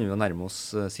 Da begynner vi å nærme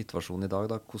oss situasjonen i dag.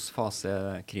 Da. Hvordan fase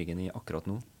er krigen i akkurat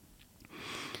nå?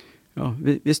 Ja,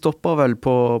 vi stoppet vel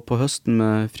på høsten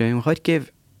med frigjøring av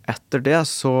Kharkiv. Etter det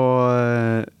så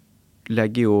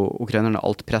legger jo ukrainerne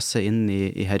alt presset inn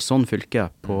i Kherson fylke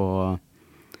på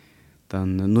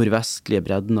den nordvestlige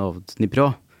bredden av Dnipro.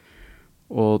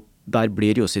 Og der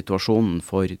blir jo situasjonen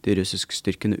for de russiske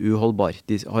styrkene uholdbar.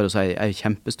 De har også en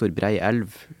kjempestor brei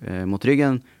elv mot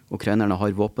ryggen. Ukrainerne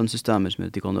har våpensystemer som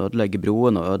gjør at de kan ødelegge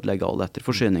broen og ødelegge all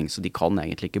etterforsyning, så de kan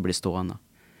egentlig ikke bli stående.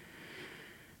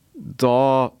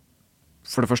 Da,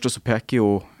 for det første så peker jo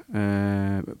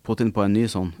Putin på en ny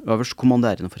sånn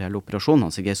øverstkommanderende for hele operasjonen,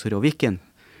 han Sergej Surovikin.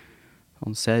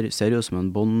 Han ser jo som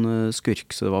en bondskurk,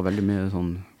 så det var veldig mye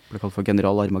sånn, ble kalt for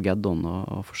general Armageddon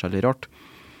og forskjellig rart.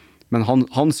 Men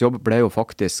hans jobb ble jo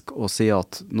faktisk å si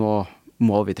at nå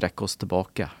må vi trekke oss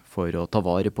tilbake for å ta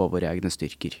vare på våre egne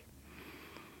styrker.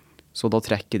 Så da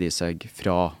trekker de seg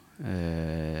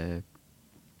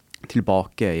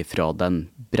tilbake fra den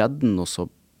bredden, og så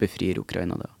befrir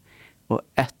Ukraina det. Og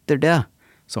etter det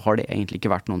så har det egentlig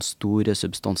ikke vært noen store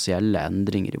substansielle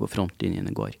endringer i hvor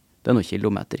frontlinjene går. Det er noen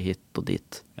kilometer hit og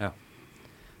dit. Ja.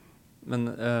 Men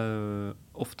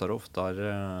oftere og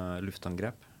oftere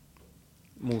luftangrep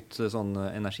mot sånn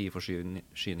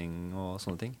energiforsyning og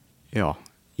sånne ting? Ja.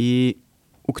 I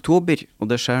oktober, og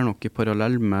det skjer nok i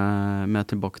parallell med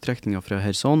tilbaketrekninga fra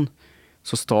Kherson,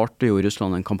 så starter jo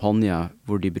Russland en kampanje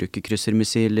hvor de bruker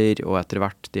kryssermissiler, og etter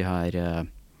hvert de her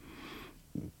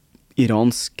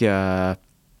iranske,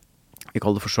 vi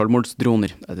kaller det for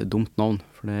selvmordsdroner. Det er et dumt navn,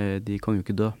 for de kan jo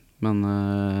ikke dø. Men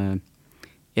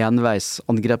enveis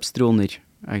angrepsdroner,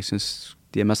 jeg synes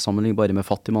de er mest sammenlignbare med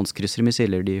fattigmanns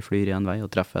kryssermissiler. De flyr i en vei og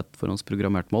treffer et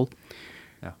forhåndsprogrammert mål.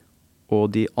 Ja.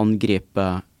 Og de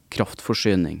angriper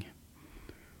kraftforsyning.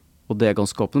 Og det er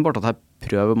ganske åpenbart at her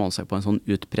prøver man seg på en sånn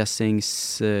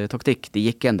utpressingstaktikk. Det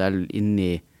gikk en del inn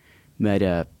i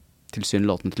mer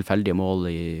tilsynelatende tilfeldige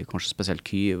mål, i kanskje spesielt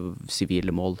Kyiv,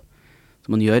 sivile mål.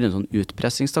 Så man gjør en sånn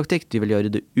utpressingstaktikk. De vil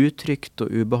gjøre det utrygt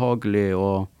og ubehagelig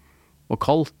og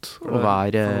kaldt å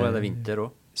være for nå er det vinter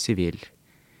også. Sivil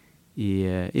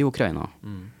i Ukraina.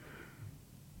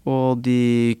 Og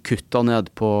de kutta ned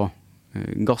på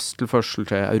gasstilførsel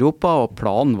til Europa, og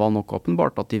planen var nok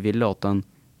åpenbart at de ville at den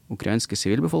ukrainske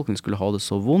sivilbefolkningen skulle ha det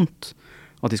så vondt,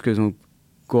 at de skulle liksom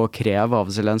gå og kreve av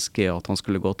Zelenskyj at han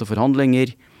skulle gå til forhandlinger,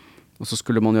 og så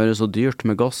skulle man gjøre så dyrt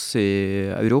med gass i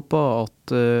Europa at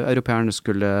europeerne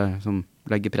skulle liksom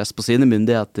legge press på sine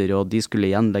myndigheter, og de skulle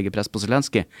igjen legge press på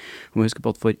Zelenskyj. Man må huske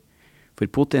på at for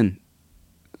Putin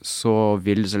så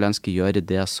vil Zelenskyj gjøre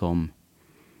det som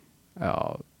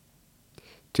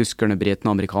tyskerne, britene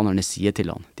og amerikanerne sier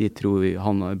til han.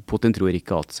 Putin tror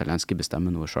ikke at Zelenskyj bestemmer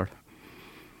noe selv.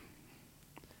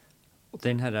 Og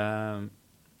den her,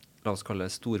 la oss kalle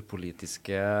det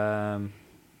storpolitiske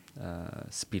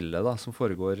spillet da, som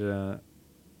foregår,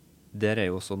 der er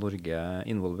jo også Norge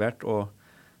involvert, og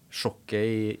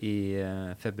sjokket i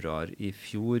februar i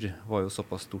fjor var jo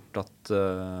såpass stort at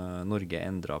Norge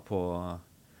endret på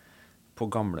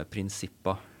gamle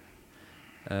prinsipper.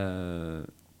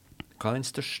 Hva er den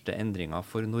største endringen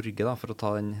for Norge da, for å ta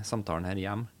den samtalen her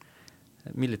hjem?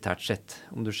 Militært sett,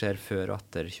 om du ser før og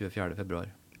etter 24. februar?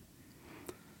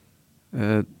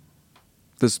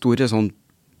 Det store sånn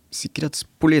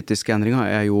sikkerhetspolitiske endringer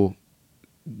er jo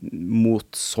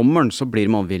mot sommeren så blir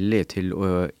man villig til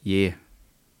å gi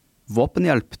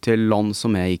våpenhjelp til land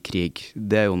som er i krig.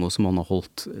 Det er jo noe som man har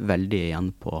holdt veldig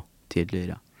igjen på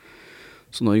tidligere.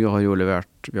 Så Norge har jo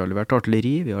vi har levert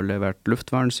artilleri, vi har levert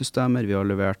luftvernsystemer, vi har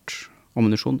levert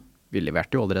ammunisjon. Vi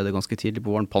leverte jo allerede ganske tidlig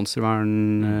på våren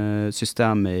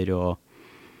panservernsystemer og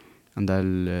en del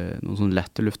noen sånne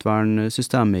lette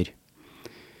luftvernsystemer.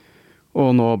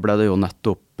 Og nå ble det jo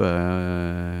nettopp,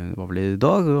 det var vel i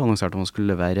dag, annonsert at man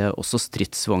skulle levere også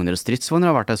stridsvogner. Og stridsvogner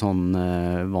har vært en sånn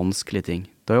vanskelig ting.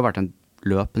 Det har jo vært en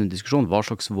løpende diskusjon. Hva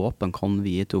slags våpen kan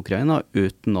vi gi til Ukraina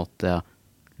uten at det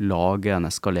lager en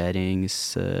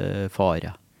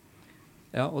eskaleringsfare?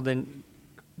 Ja, og den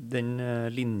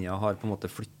linja har på en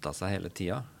måte flyttet seg hele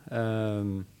tiden.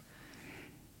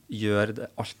 Gjør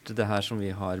alt det her som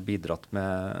vi har bidratt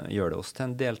med, gjør det oss til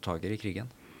en deltaker i krigen?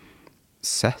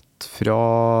 Sett fra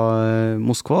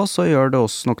Moskva så gjør det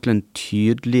oss nok til en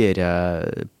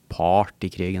tydeligere part i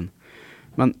krigen.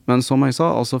 Men som jeg sa,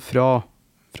 altså fra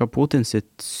Putins sitt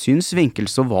synsvinkel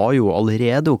så var jo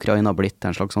allerede Ukraina blitt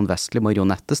en slags sånn vestlig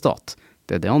marionettestat.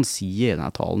 Det er det han sier i denne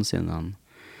talen sin den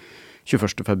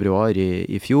 21. februar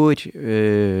i fjor.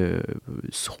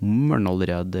 Sommeren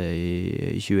allerede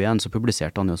i 21 så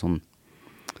publiserte han jo sånn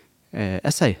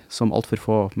essay som alt for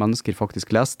få mennesker faktisk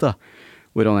leste,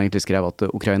 hvor han egentlig skrev at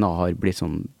Ukraina har blitt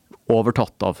sånn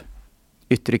overtatt av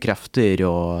ytre krefter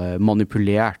og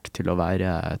manipulert til å være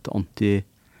et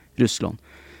anti-Russland.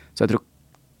 Så jeg tror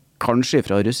kanskje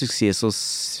fra russisk side så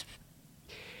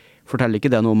forteller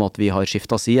ikke det noe om at vi har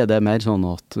skiftet side. Det er mer sånn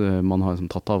at man har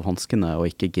tatt av hanskene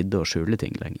og ikke gidder å skjule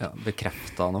ting lenger. Ja,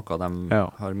 bekreftet noe de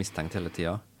har mistenkt hele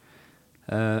tiden.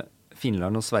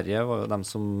 Finland og Sverige var jo dem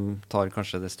som tar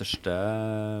kanskje det største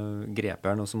grepet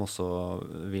her, noe som også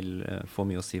vil få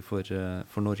mye å si for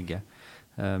Norge,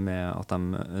 med at de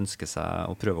ønsker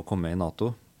seg å prøve å komme i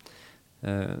NATO.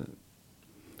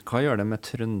 Hva gjør det med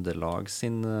Trøndelag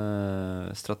sin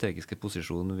strategiske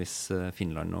posisjon hvis når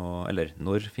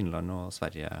Finland og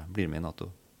Sverige blir med i NATO?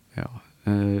 Ja,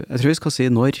 jeg tror vi skal si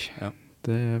når. Ja.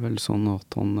 Det vel sånn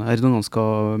at Erdogan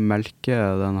skal melke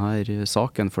denne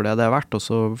saken for det er verdt, og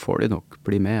så får de nok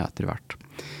bli med etter hvert.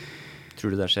 Tror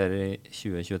du det skjer i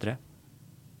 2023?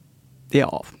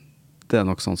 Ja, det er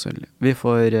nok sannsynlig. Vi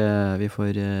får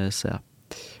se.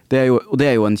 Det er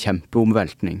jo en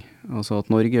kjempeomveltning. Altså at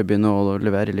Norge begynner å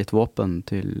levere litt våpen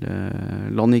til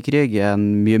land i krig er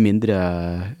en mye mindre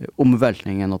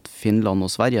omveltning enn at Finland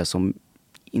og Sverige, som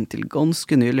inntil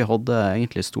ganske nylig hadde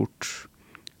egentlig stort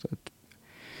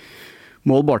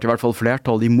målbart i hvert fall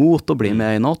flertall imot å bli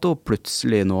med i NATO,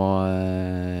 plutselig nå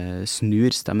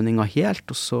snur stemningen helt,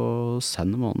 og så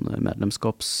sender man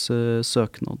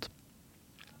medlemskapssøknad.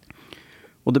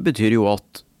 Og det betyr jo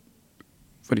at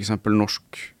for eksempel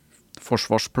norsk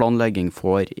forsvarsplanlegging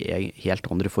får helt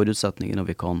andre forutsetninger når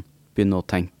vi kan begynne å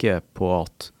tenke på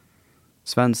at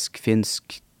svensk,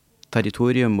 finsk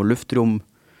territorium og luftrom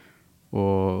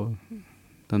og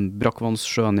den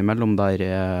Brakkvannssjøen imellom der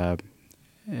er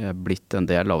blitt en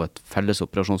del av et felles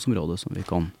operasjonsområde som vi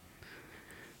kan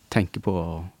tenke på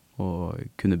å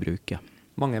kunne bruke.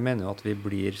 Mange mener jo at vi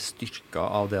blir styrket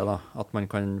av det, da. At man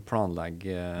kan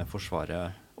planlegge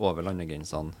forsvaret over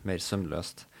landegrensene mer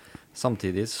sømløst.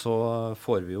 Samtidig så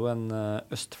får vi jo en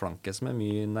østflanke som er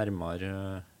mye nærmere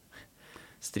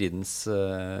stridens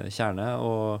kjerne,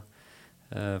 og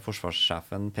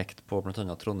forsvarssjefen pekte på blant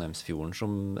annet Trondheimsfjorden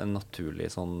som en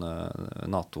naturlig sånn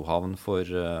NATO-havn for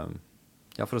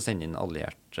å sende inn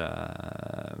alliert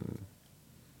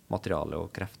materiale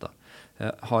og krefter.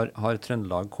 Har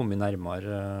Trøndelag kommet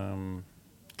nærmere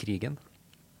krigen?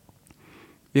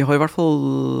 Det har i hvert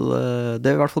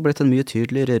fall blitt en mye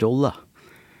tydeligere rolle.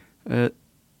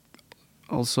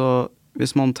 Altså,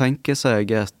 hvis man tenker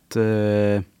seg et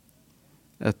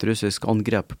russisk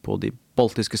angrep på de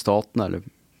baltiske statene, eller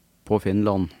på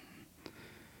Finland,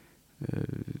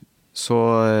 så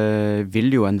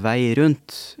vil jo en vei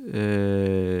rundt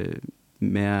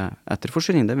med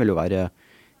etterforskning, det vil jo være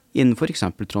inn for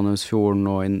eksempel Trondheimsfjorden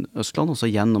og inn Østland, og så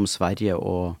gjennom Sverige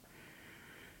og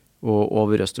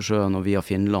over Østersjøen og via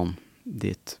Finland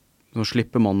dit. Så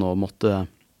slipper man å måtte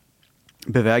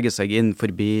bevege seg inn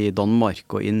forbi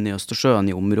Danmark og inn i Østersjøen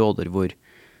i områder hvor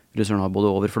russerne har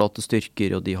både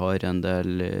overflatestyrker og de har en del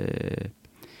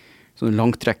sånne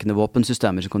langtrekkende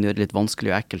våpensystemer som kan gjøre det litt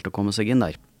vanskelig og ekkelt å komme seg inn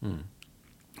der.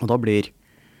 Og da blir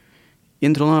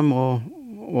inn Trondheim og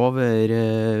over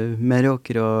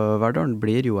Meråker og Verdalen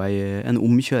blir jo en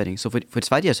omkjøring. Så for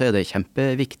Sverige så er det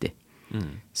kjempeviktig.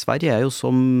 Sverige er jo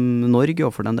som Norge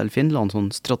og for den del Finland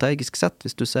sånn strategisk sett.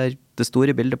 Hvis du ser det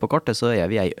store bildet på kartet, så er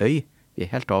vi ei øy. Vi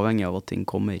er helt avhengig av at ting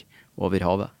kommer over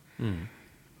havet.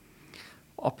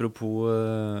 Apropos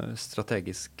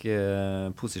strategisk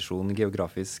posisjon,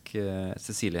 geografisk,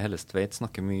 Cecilie Hellestveit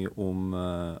snakker mye om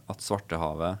at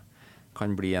Svartehavet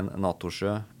kan bli en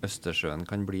NATO-sjø, Østersjøen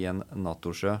kan bli en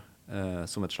NATO-sjø,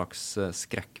 som et slags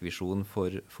skrekkvisjon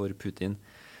for Putin.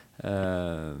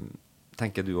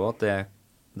 Tenker du også at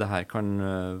det her kan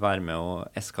være med å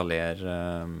eskalere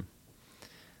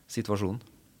situasjonen?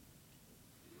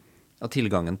 Ja,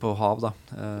 tilgangen på hav, da.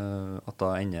 At da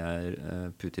ender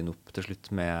Putin opp til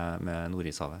slutt med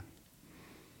Nordishavet.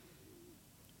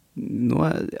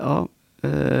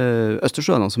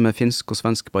 Østersjøen, altså med finsk og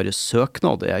svensk bare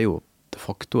søknad, det er jo de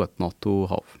facto et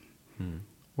NATO-hav.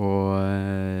 Og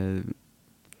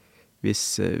hvis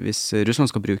Russland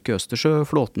skal bruke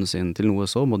Østersjøflåten sin til noe,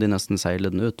 så må de nesten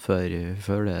seile den ut før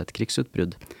det er et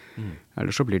krigsutbrudd.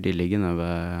 Eller så blir de liggende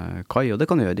ved kai, og det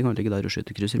kan de gjøre. De kan ligge der og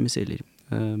skyte kryssermissiler.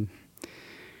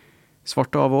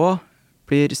 Svartehavet også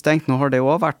blir stengt. Nå har det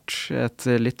også vært et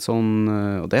litt sånn,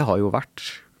 og det har jo vært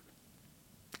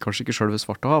kanskje ikke selve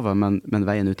Svartehavet, men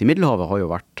veien ut i Middelhavet har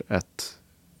jo vært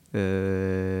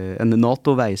en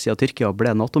NATO-vei siden Tyrkia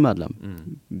ble NATO-medlem.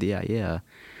 De eier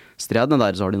stredene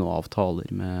der, så har de noen avtaler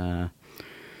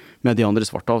med de andre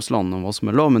svartehavslandene om hva som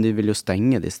er lov, men de vil jo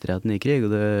stenge de stredene i krig,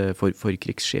 og det for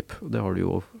krigsskip, og det har de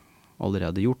jo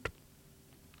allerede gjort.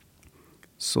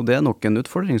 Så det er nok en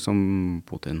utfordring som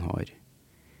Putin har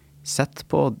sett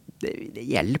på. Det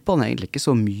hjelper han egentlig ikke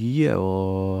så mye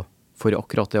for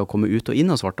akkurat det å komme ut og inn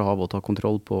av Svartehavet og ta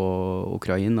kontroll på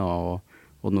Ukraina og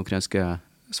den ukrainske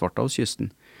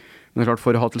Svartehavskysten. Men klart,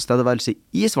 for å ha tilstedeværelse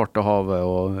i Svartehavet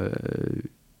og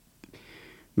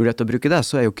mulighet til å bruke det,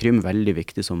 så jo Krym veldig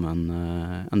viktig som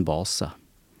en base.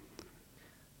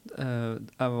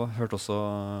 Jeg hørte også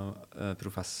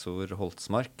professor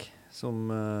Holtzmark som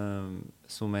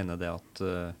mener det at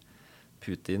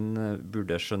Putin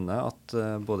burde skjønne at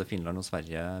både Finland og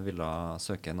Sverige ville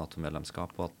søke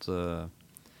NATO-medlemskap, og at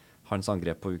hans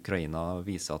angrep på Ukraina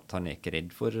viser at han ikke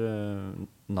redd for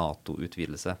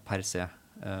NATO-utvidelse per se.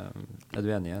 Er du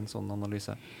enig i en sånn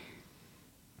analyse?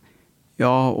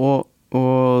 Ja, og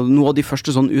noe av de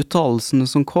første sånne uttalelsene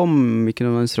som kom, ikke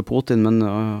nødvendigvis fra Putin, men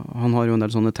han har jo en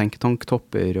del sånne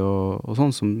tenketanktopper og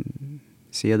sånn som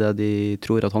sier det de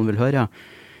tror at han vil høre,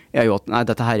 jo at nei,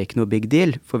 dette her ikke noe big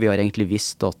deal, for vi har egentlig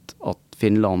visst at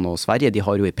Finland og Sverige, de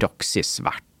har jo i praksis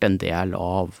vært en del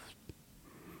av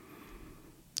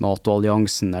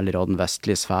NATO-alliansen eller av den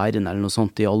vestlige sfæren eller noe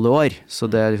sånt i alle år. Så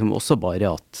det liksom også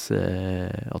bare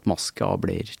at maska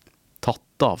blir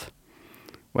tatt av.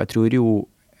 Og jeg tror jo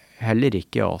heller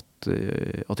ikke at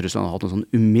Russland har hatt noen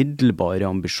sånn umiddelbare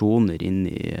ambisjoner inn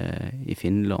i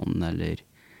Finland eller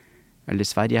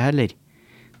Sverige heller.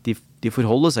 De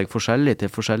forholder seg forskjellig til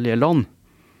forskjellige land.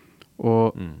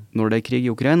 Og når det krig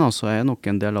i Ukraina, så nok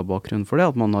en del av bakgrunnen for det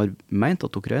at man har ment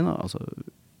at Ukraina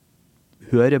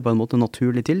hører på en måte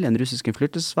naturlig til en russisk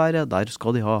innflytelsesfære. Der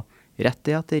skal de ha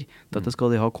rettigheter. Dette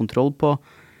skal de ha kontroll på.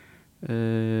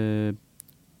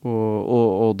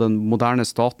 Og den moderne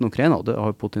staten Ukraina, det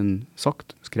har Putin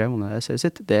sagt, skrev han i essayet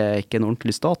sitt, det ikke en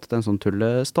ordentlig stat, det en sånn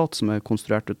tullestat som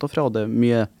konstruert utenfra, og det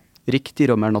mye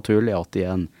riktigere og mer naturlig at de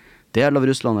en del av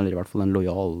Russland, eller i hvert fall en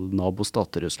lojal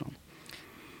nabostat til Russland.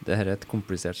 Dette et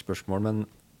komplisert spørsmål, men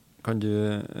kan du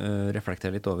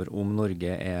reflektere litt over om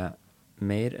Norge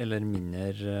mer eller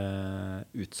mindre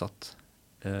utsatt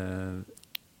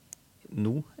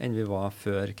nå enn vi var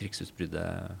før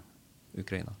krigsutbruddet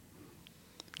Ukraina?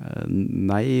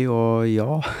 Nei og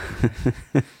ja.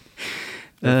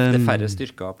 Det færre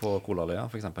styrker på Kolahalvøya,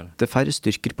 for eksempel? Det færre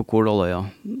styrker på Kolahalvøya.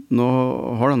 Nå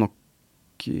har det nok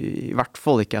i hvert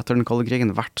fall ikke etter den kalde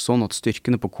krigen vært sånn at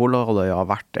styrkene på Kolahalvøya har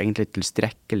vært egentlig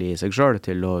tilstrekkelig i seg selv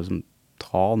til å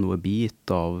ta noe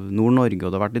bit av Nord-Norge, og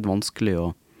det har vært litt vanskelig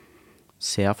å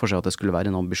se for seg at det skulle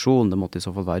være en ambisjon. Det måtte i så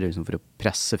fall være for å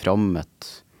presse fram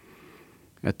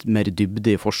et mer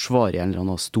dybde i forsvar i en eller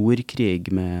annen storkrig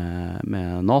med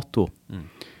NATO.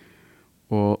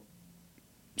 Og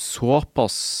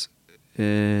såpass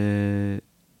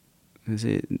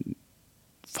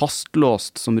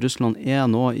fastlåst som Russland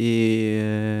nå i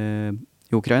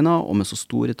Ukraina, og med så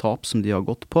store tap som de har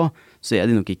gått på, så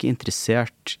de nok ikke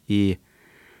interessert i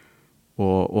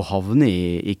å havne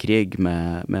i krig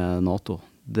med NATO.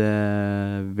 Det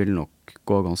vil nok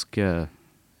gå ganske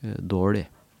dårlig.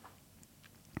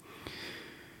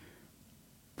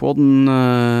 På den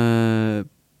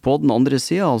andre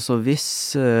siden, altså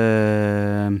hvis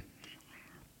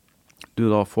du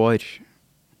da får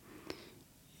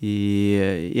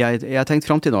jeg tenkte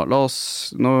fremtid nå,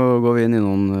 nå går vi inn i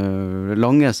noen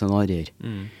lange scenarier.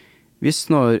 Hvis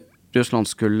når Russland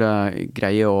skulle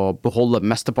greie å beholde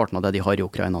mesteparten av det de har i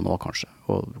Ukraina nå kanskje,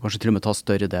 og kanskje til og med ta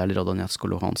større deler av Donetsk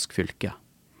og Luhansk fylke,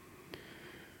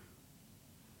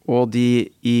 og de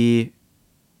i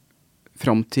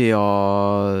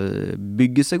fremtiden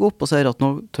bygger seg opp og sier at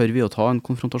nå tør vi å ta en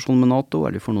konfrontasjon med NATO,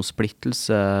 eller vi får noe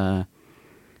splittelse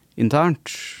internt,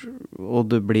 og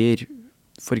det blir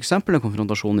for eksempel en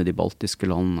konfrontasjon i de baltiske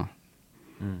landene.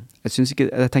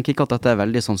 Jeg tenker ikke at dette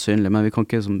veldig sannsynlig, men vi kan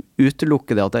ikke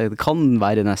utelukke det at det kan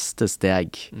være neste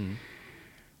steg.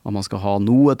 At man skal ha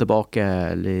noe tilbake,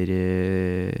 eller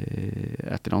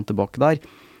et eller annet tilbake der.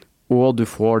 Og du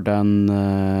får den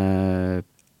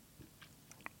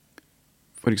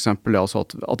for eksempel altså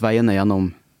at veiene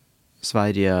gjennom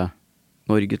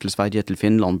Norge til Sverige til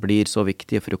Finland blir så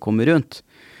viktige for å komme rundt.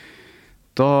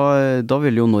 Da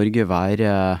vil jo Norge være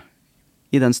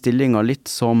i den stillingen litt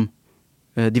som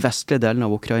de vestlige delene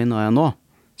av Ukraina nå,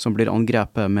 som blir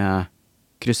angrepet med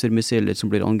kryssermissiler, som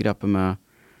blir angrepet med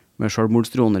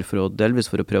selvmordsdroner delvis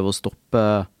for å prøve å stoppe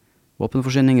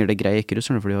våpenforsyninger. Det greier ikke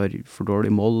russerne, for de har for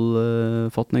dårlige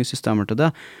målfatningssystemer til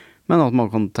det. Men at man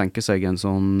kan tenke seg en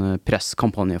sånn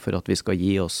presskampanje for at vi skal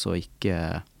gi oss og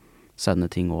ikke sende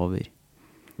ting over.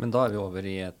 Men da vi over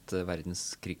i et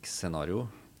verdenskrigsscenario?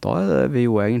 Da vi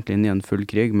jo egentlig inne i en full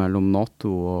krig mellom NATO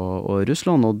og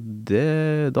Russland, og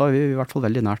da vi i hvert fall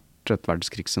veldig nært et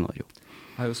verdenskrigsscenario.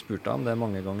 Jeg har jo spurt deg om det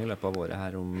mange ganger i løpet av året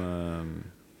her, om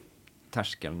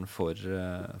terskelen for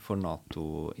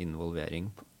NATO-involvering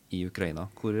i Ukraina.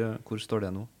 Hvor står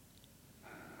det nå?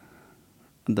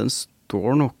 Den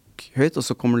står nok høyt, og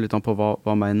så kommer det litt an på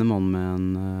hva mener man med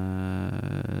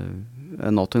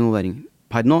en NATO-involvering.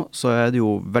 Per nå så det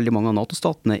jo veldig mange av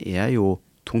NATO-statene jo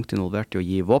tungt involvert i å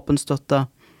gi våpenstøtte.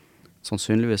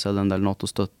 Sannsynligvis er det en del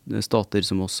NATO-stater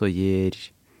som også gir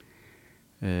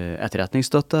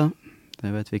etterretningsstøtte.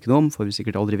 Det vet vi ikke noe om, får vi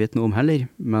sikkert aldri vite noe om heller,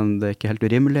 men det er ikke helt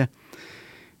urimelig.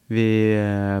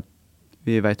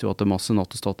 Vi vet jo at det er masse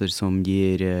NATO-stater som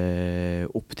gir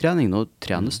opptrening. Nå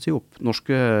trenes det jo opp.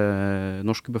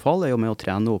 Norske befal er jo med å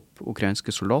trene opp ukrainske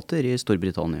soldater i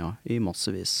Storbritannia i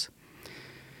massevis.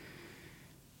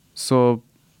 Så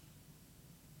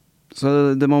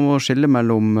det man må skille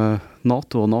mellom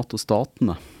NATO og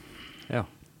NATO-statene. Ja.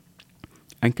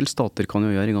 Enkeltstater kan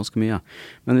jo gjøre ganske mye.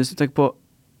 Men hvis du tenker på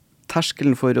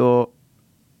terskelen for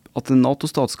at en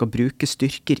NATO-stat skal bruke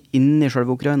styrker inne i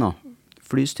selve Ukraina,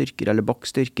 flystyrker eller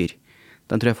bakkstyrker,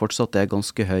 den tror jeg fortsatt er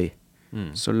ganske høy.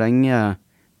 Så lenge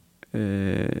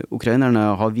ukrainerne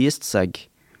har vist seg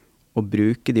å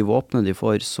bruke de våpnene de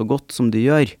får så godt som de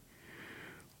gjør,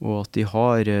 og at de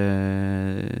har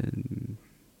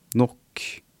nok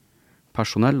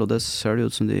personell, og det ser det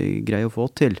ut som de greier å få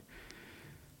til,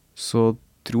 så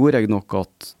tror jeg nok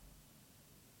at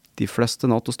de fleste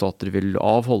NATO-stater vil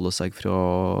avholde seg fra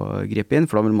å gripe inn,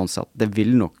 for da vil man si at det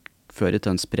vil nok føre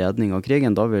til en spredning av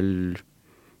krigen. Da vil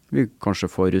vi kanskje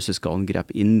få russiske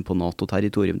angrep inn på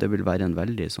NATO-territorium. Det vil være en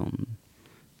veldig sånn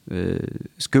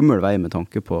skummel vei med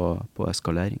tanke på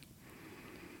eskalering.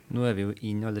 Nå er vi jo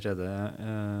inn allerede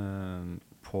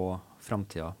på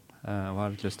fremtiden. Jeg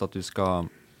har litt lyst til at du skal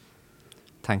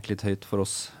tenke litt høyt for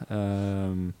oss.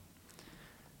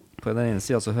 På den ene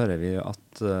siden så hører vi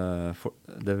at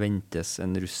det ventes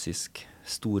en russisk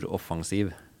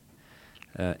storoffensiv.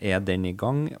 Er den i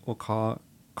gang, og hva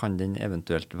kan den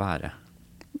eventuelt være?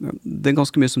 Det er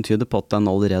ganske mye som tyder på at den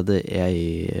allerede er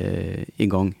i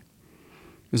gang.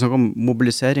 Vi snakker om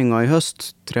mobiliseringen i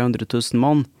høst, 300 000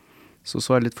 mann. Så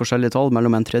er litt forskjellige tall,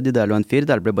 mellom en tredjedel og en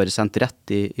firedel ble bare sendt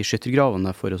rett i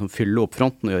skyttergravene for å fylle opp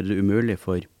fronten og gjøre det umulig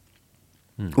for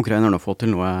ukrainerne å få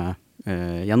til noe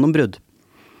gjennombrudd.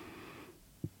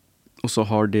 Og så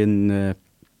har de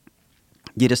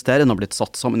resterende har blitt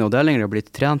satt sammen i avdelinger, de har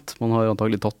blitt trent. Man har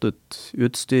antagelig tatt ut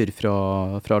utstyr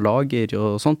fra lager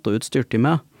og sånt, og utstyrt de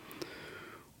med.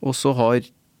 Og så har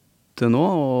det nå,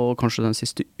 og kanskje den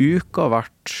siste uka,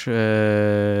 vært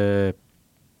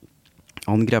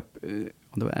angrep.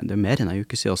 Det er mer enn en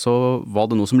uke siden. Så var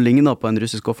det noe som lignet på en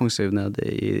russisk offensiv nede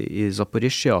i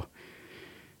Zaporizjzja.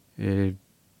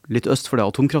 Litt øst for det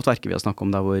atomkraftverket vi har snakket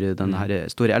om, der hvor denne her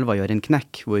store elva gjør en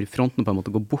knekk, hvor fronten på en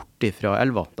måte går bort fra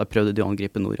elva. Der prøvde de å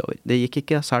angripe nordover. Det gikk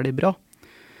ikke særlig bra.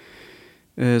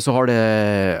 Så har det,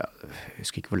 jeg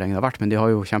husker ikke hvor lenge det har vært, men de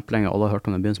har jo kjempelenge, alle har hørt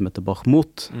om en byen som heter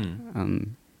Bakhmut,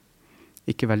 en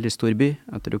ikke veldig stor by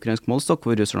etter ukrainsk målestokk,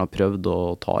 hvor russerne har prøvd å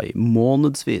ta i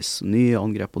månedsvis nye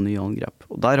angrep.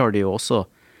 Og der har de jo også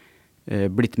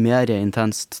blitt mer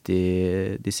intenst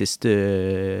de siste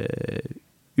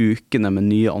ukene med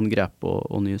nye angrep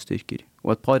og nye styrker.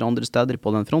 Og et par andre steder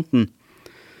på den fronten.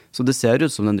 Så det ser ut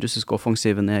som den russiske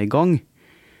offensiven er i gang,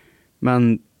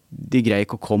 men de greier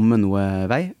ikke å komme noe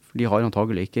vei, for de har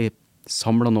antagelig ikke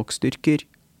samlet nok styrker.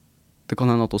 Det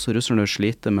kan hende at også russerne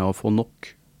sliter med å få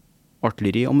nok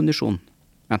artilleriammunisjon.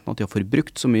 Enten at de har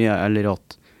forbrukt så mye, eller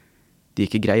at de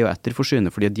ikke greier å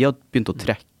etterforsyne, fordi de har begynt å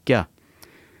trekke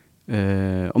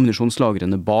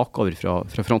ammunisjonslagrene bakover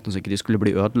fra fronten, så ikke de skulle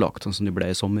bli ødelagt, sånn som de ble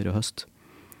i sommer og høst.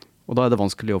 Og da er det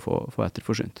vanskelig å få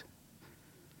etterforsynt.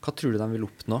 Hva tror du de vil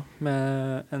oppnå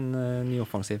med en ny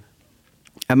offensiv?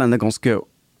 Jeg mener ganske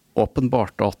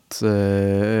åpenbart at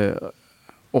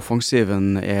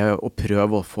offensiven er å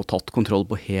prøve å få tatt kontroll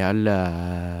på hele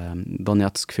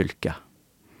Donetsk-fylket.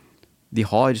 De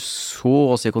har så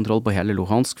å si kontroll på hele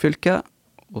Luhansk-fylket,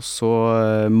 og så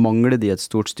mangler de et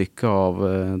stort stykke av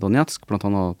Donetsk, blant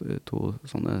annet 2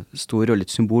 sånne store og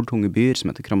litt symboltunge byer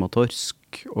som heter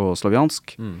Kramatorsk og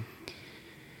Slavjansk.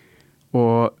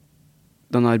 Og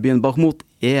denne byen Bakhmut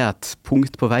er et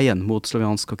punkt på veien mot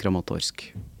Slavjansk og Kramatorsk.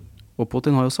 Og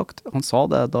Putin har jo sagt, han sa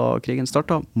det da krigen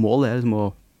startet, målet er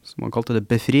å, som han kalte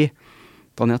det, befri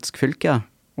Donetsk fylke.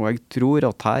 Og jeg tror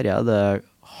at her er det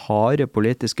harde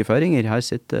politiske føringer. Her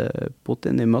sitter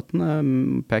Putin i møtene,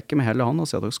 peker med hele hånden og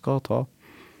sier at dere skal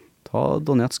ta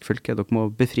Donetsk fylke. Dere må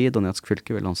befri Donetsk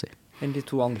fylke, vil han si. Men de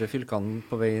 2 andre fylkene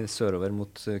på vei sørover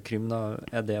mot Krym, da,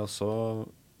 er det også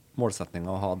målsetningen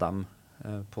å ha dem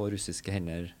på russiske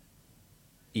hender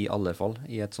i alle fall,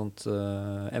 i et sånt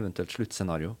eventuelt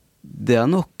sluttscenario? Det er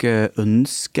nok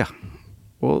ønske.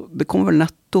 Og det kommer vel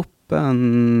nettopp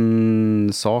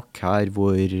en sak her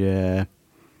hvor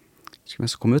skal vi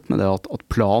komme ut med det, at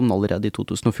planen allerede i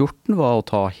 2014 var å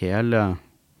ta hele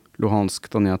Luhansk,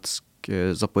 Donetsk,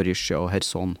 Zaporizjzja og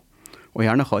Kherson, og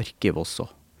gjerne Kharkiv også.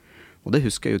 Og det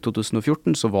husker jeg jo, i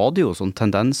 2014 så var det jo sånne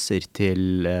tendenser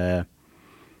til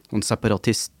sånn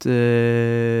separatist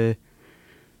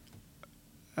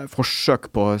forsøk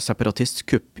på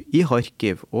separatistkupp i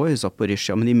Kharkiv og i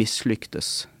Zaporizjzja, men de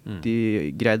mislyktes. De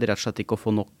greide rett og slett ikke å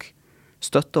få nok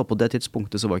støtte, og på det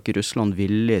tidspunktet så var ikke Russland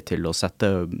villig til å sette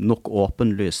nok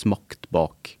åpenlys makt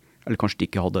bak, eller kanskje de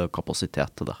ikke hadde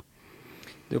kapasitet til det.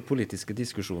 Det er jo politiske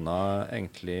diskusjoner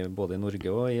egentlig både i Norge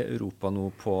og i Europa nå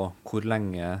på hvor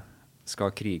lenge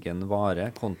skal krigen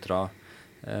vare kontra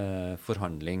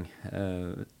forhandling.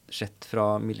 Sett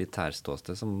fra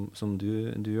militærståsted som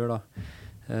du gjør da.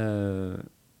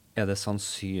 Er det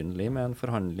sannsynlig med en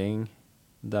forhandling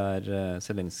der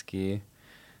Zelenskyj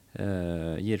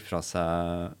gir fra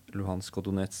seg Luhansk og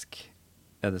Donetsk?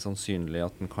 Er det sannsynlig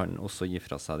at den kan også gi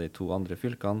fra seg de 2 andre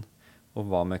fylkene? Og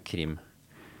hva med Krim?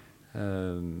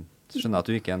 Skjønner at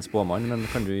du ikke er en spåmann, men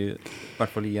kan du i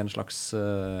hvert fall gi en slags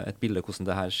et bilde hvordan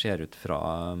det her ser ut fra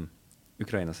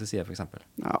Ukrainas side, for eksempel?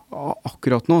 Ja,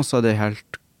 akkurat nå så er det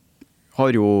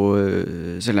har jo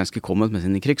Zelenskyj kommet med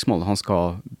sine krigsmål. Han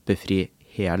skal befri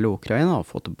hele Ukraina og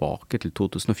få tilbake til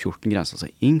 2014-grensen,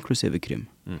 altså inklusive Krim.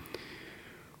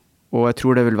 Og jeg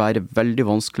tror det vil være veldig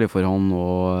vanskelig for han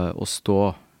å stå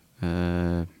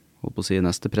i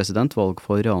neste presidentvalg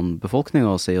foran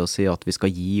befolkningen og si at vi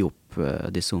skal gi opp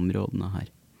disse områdene her.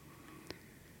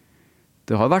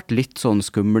 Det har vært litt sånn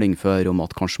skumling før om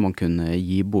at kanskje man kunne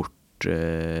gi bort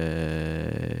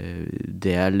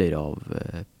deler av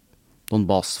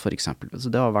Donbass for eksempel. Så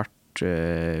det har vært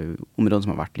områder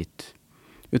som har vært litt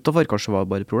utenfor, kanskje var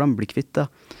bare et problem, bli kvitt det.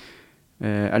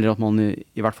 Eller at man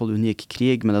i hvert fall unngikk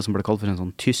krig med det som ble kalt for en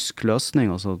sånn tysk løsning,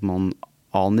 altså at man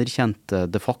anerkjente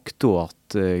de facto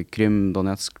at Krym,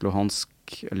 Donetsk, Luhansk,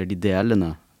 eller de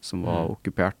delene som var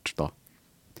okkupert da.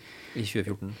 I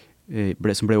 2014?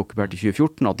 Som ble okkupert i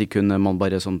 2014, at de kunne man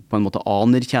bare sånn, på en måte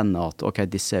anerkjenne at ok,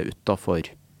 disse er utenfor.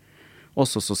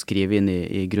 Også så skrive inn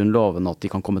i grunnloven at de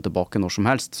kan komme tilbake når som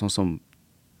helst, sånn som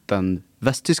den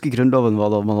vesttyske grunnloven var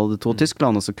da man hadde 2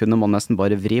 Tyskland, og så kunne man nesten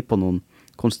bare vri på noen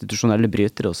konstitusjonelle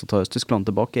brytere, og så ta Øst-Tyskland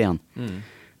tilbake igjen.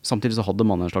 Samtidig så hadde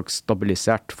man en slags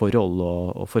stabilisert forhold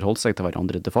og forholdt seg til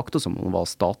hverandre de facto som man var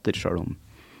stater, selv om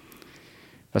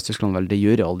Vest-Tyskland vel det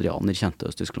jure aldri anerkjente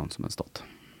Øst-Tyskland som en stat.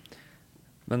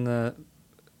 Men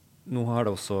nå har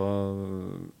det også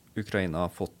Ukraina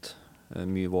fått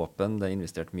mye våpen, det er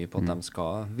investert mye på at de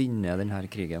skal vinne denne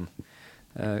krigen.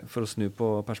 For å snu på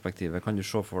perspektivet, kan du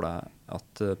se for deg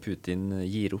at Putin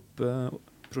gir opp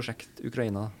prosjekt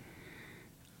Ukraina?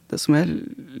 Det som er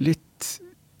litt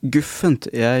guffent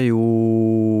er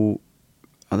jo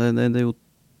det er jo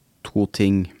 2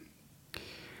 ting.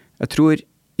 Jeg tror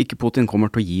ikke Putin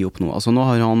kommer til å gi opp noe. Altså nå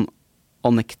har han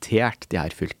annektert de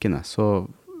her fylkene, så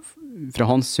fra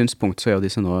hans synspunkt så er jo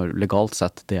disse nå legalt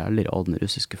sett deler av den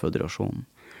russiske føderasjonen.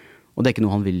 Og det er ikke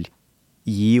noe han vil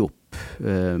gi opp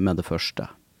med det første.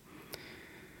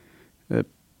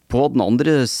 På den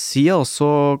andre siden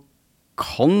så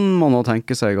kan man nå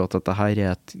tenke seg at dette her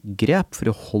er et grep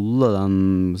for å holde den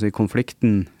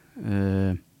konflikten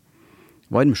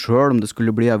varm, selv om det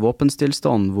skulle bli en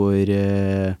våpenstillstand hvor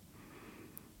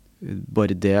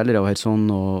bare deler av Kherson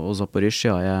og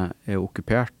Zaporizjzja er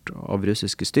okkupert av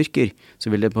russiske styrker,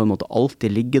 så vil det på en måte alltid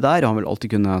ligge der, og han vil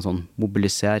alltid kunne sånn,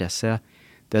 mobilisere seg.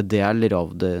 Det er deler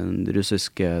av det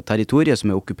russiske territoriet som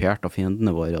er okkupert av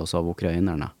fiendene våre, altså av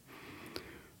ukrainerne.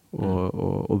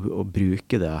 Og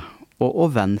bruke det,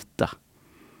 og vente.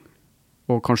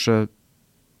 Og kanskje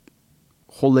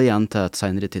holde igjen til et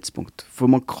senere tidspunkt. For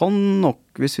man kan nok,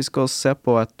 hvis vi skal se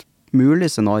på et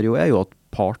mulig scenario, er jo at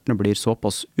partene blir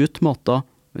såpass utmattet.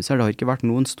 Vi ser det har ikke vært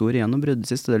noen store gjennombrudd.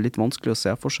 Det siste er litt vanskelig å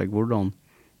se for seg hvordan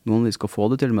noen vi skal få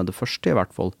det til med det første i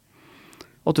hvert fall.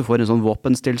 At du får en sånn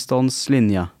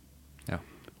våpenstillstandslinje. Ja.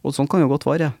 Og sånn kan jo godt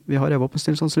være. Vi har en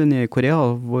våpenstillstandslinje i Korea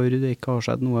hvor det ikke har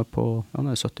skjedd noe på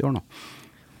 70 år nå.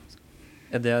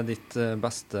 Er det ditt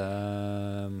beste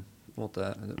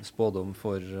spådom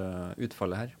for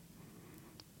utfallet her?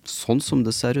 Sånn som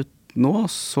det ser ut nå,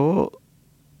 så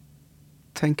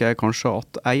tenker jeg kanskje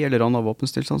at ei eller annen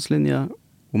våpenstillstandslinje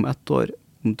om 1 år,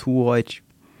 om 2 år,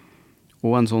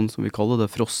 og en sånn som vi kaller det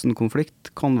frossen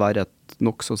konflikt, kan være et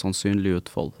nok så sannsynlig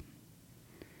utfall.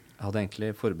 Jeg hadde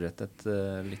egentlig forberedt et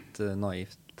litt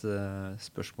naivt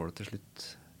spørsmål til slutt,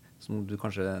 som du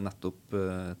kanskje nettopp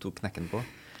tok knekken på.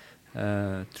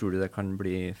 Tror du det kan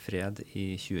bli fred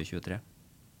i 2023?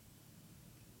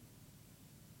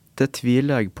 Det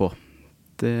tviler jeg på.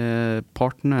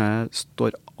 Partene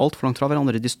står alt for langt fra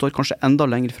hverandre. De står kanskje enda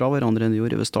lenger fra hverandre enn de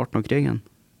gjorde ved starten av krigen.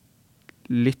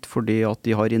 Litt fordi at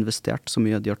de har investert så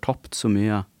mye, de har tapt så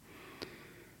mye.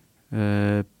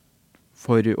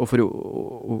 for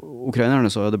ukrainerne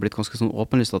så har det blitt ganske sånn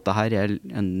åpenlyst at det her er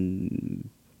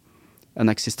en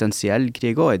eksistensiell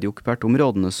krig også. I de okkuperte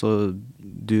områdene så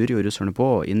durer jo russerne på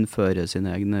å innføre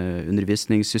sine egne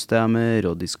undervisningssystemer,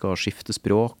 og de skal skifte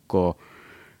språk og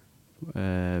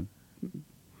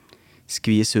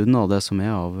skvise unna det som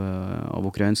er av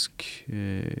ukrainsk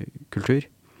kultur.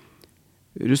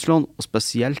 Russland, og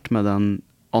spesielt med den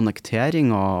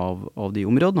annekteringen av de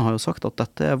områdene, har jo sagt at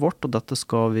dette er vårt, og dette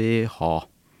skal vi ha.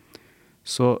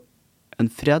 Så en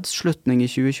fredsslutning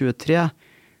i 2023,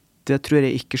 det tror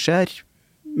jeg ikke skjer,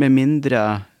 med mindre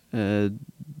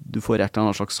du får et eller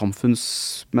annet slags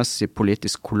samfunnsmessig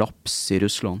politisk kollaps i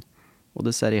Russland. Og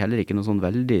det ser jeg heller ikke noen sånn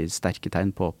veldig sterke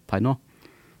tegn på per nå.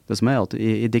 Det som er at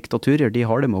i diktaturer, de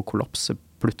har det med å kollapse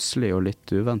plutselig og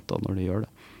litt uventet når de gjør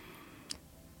det.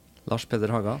 Lars Peder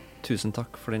Haga, tusen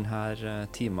takk for denne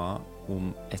timen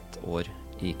om 1 år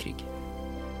i krig.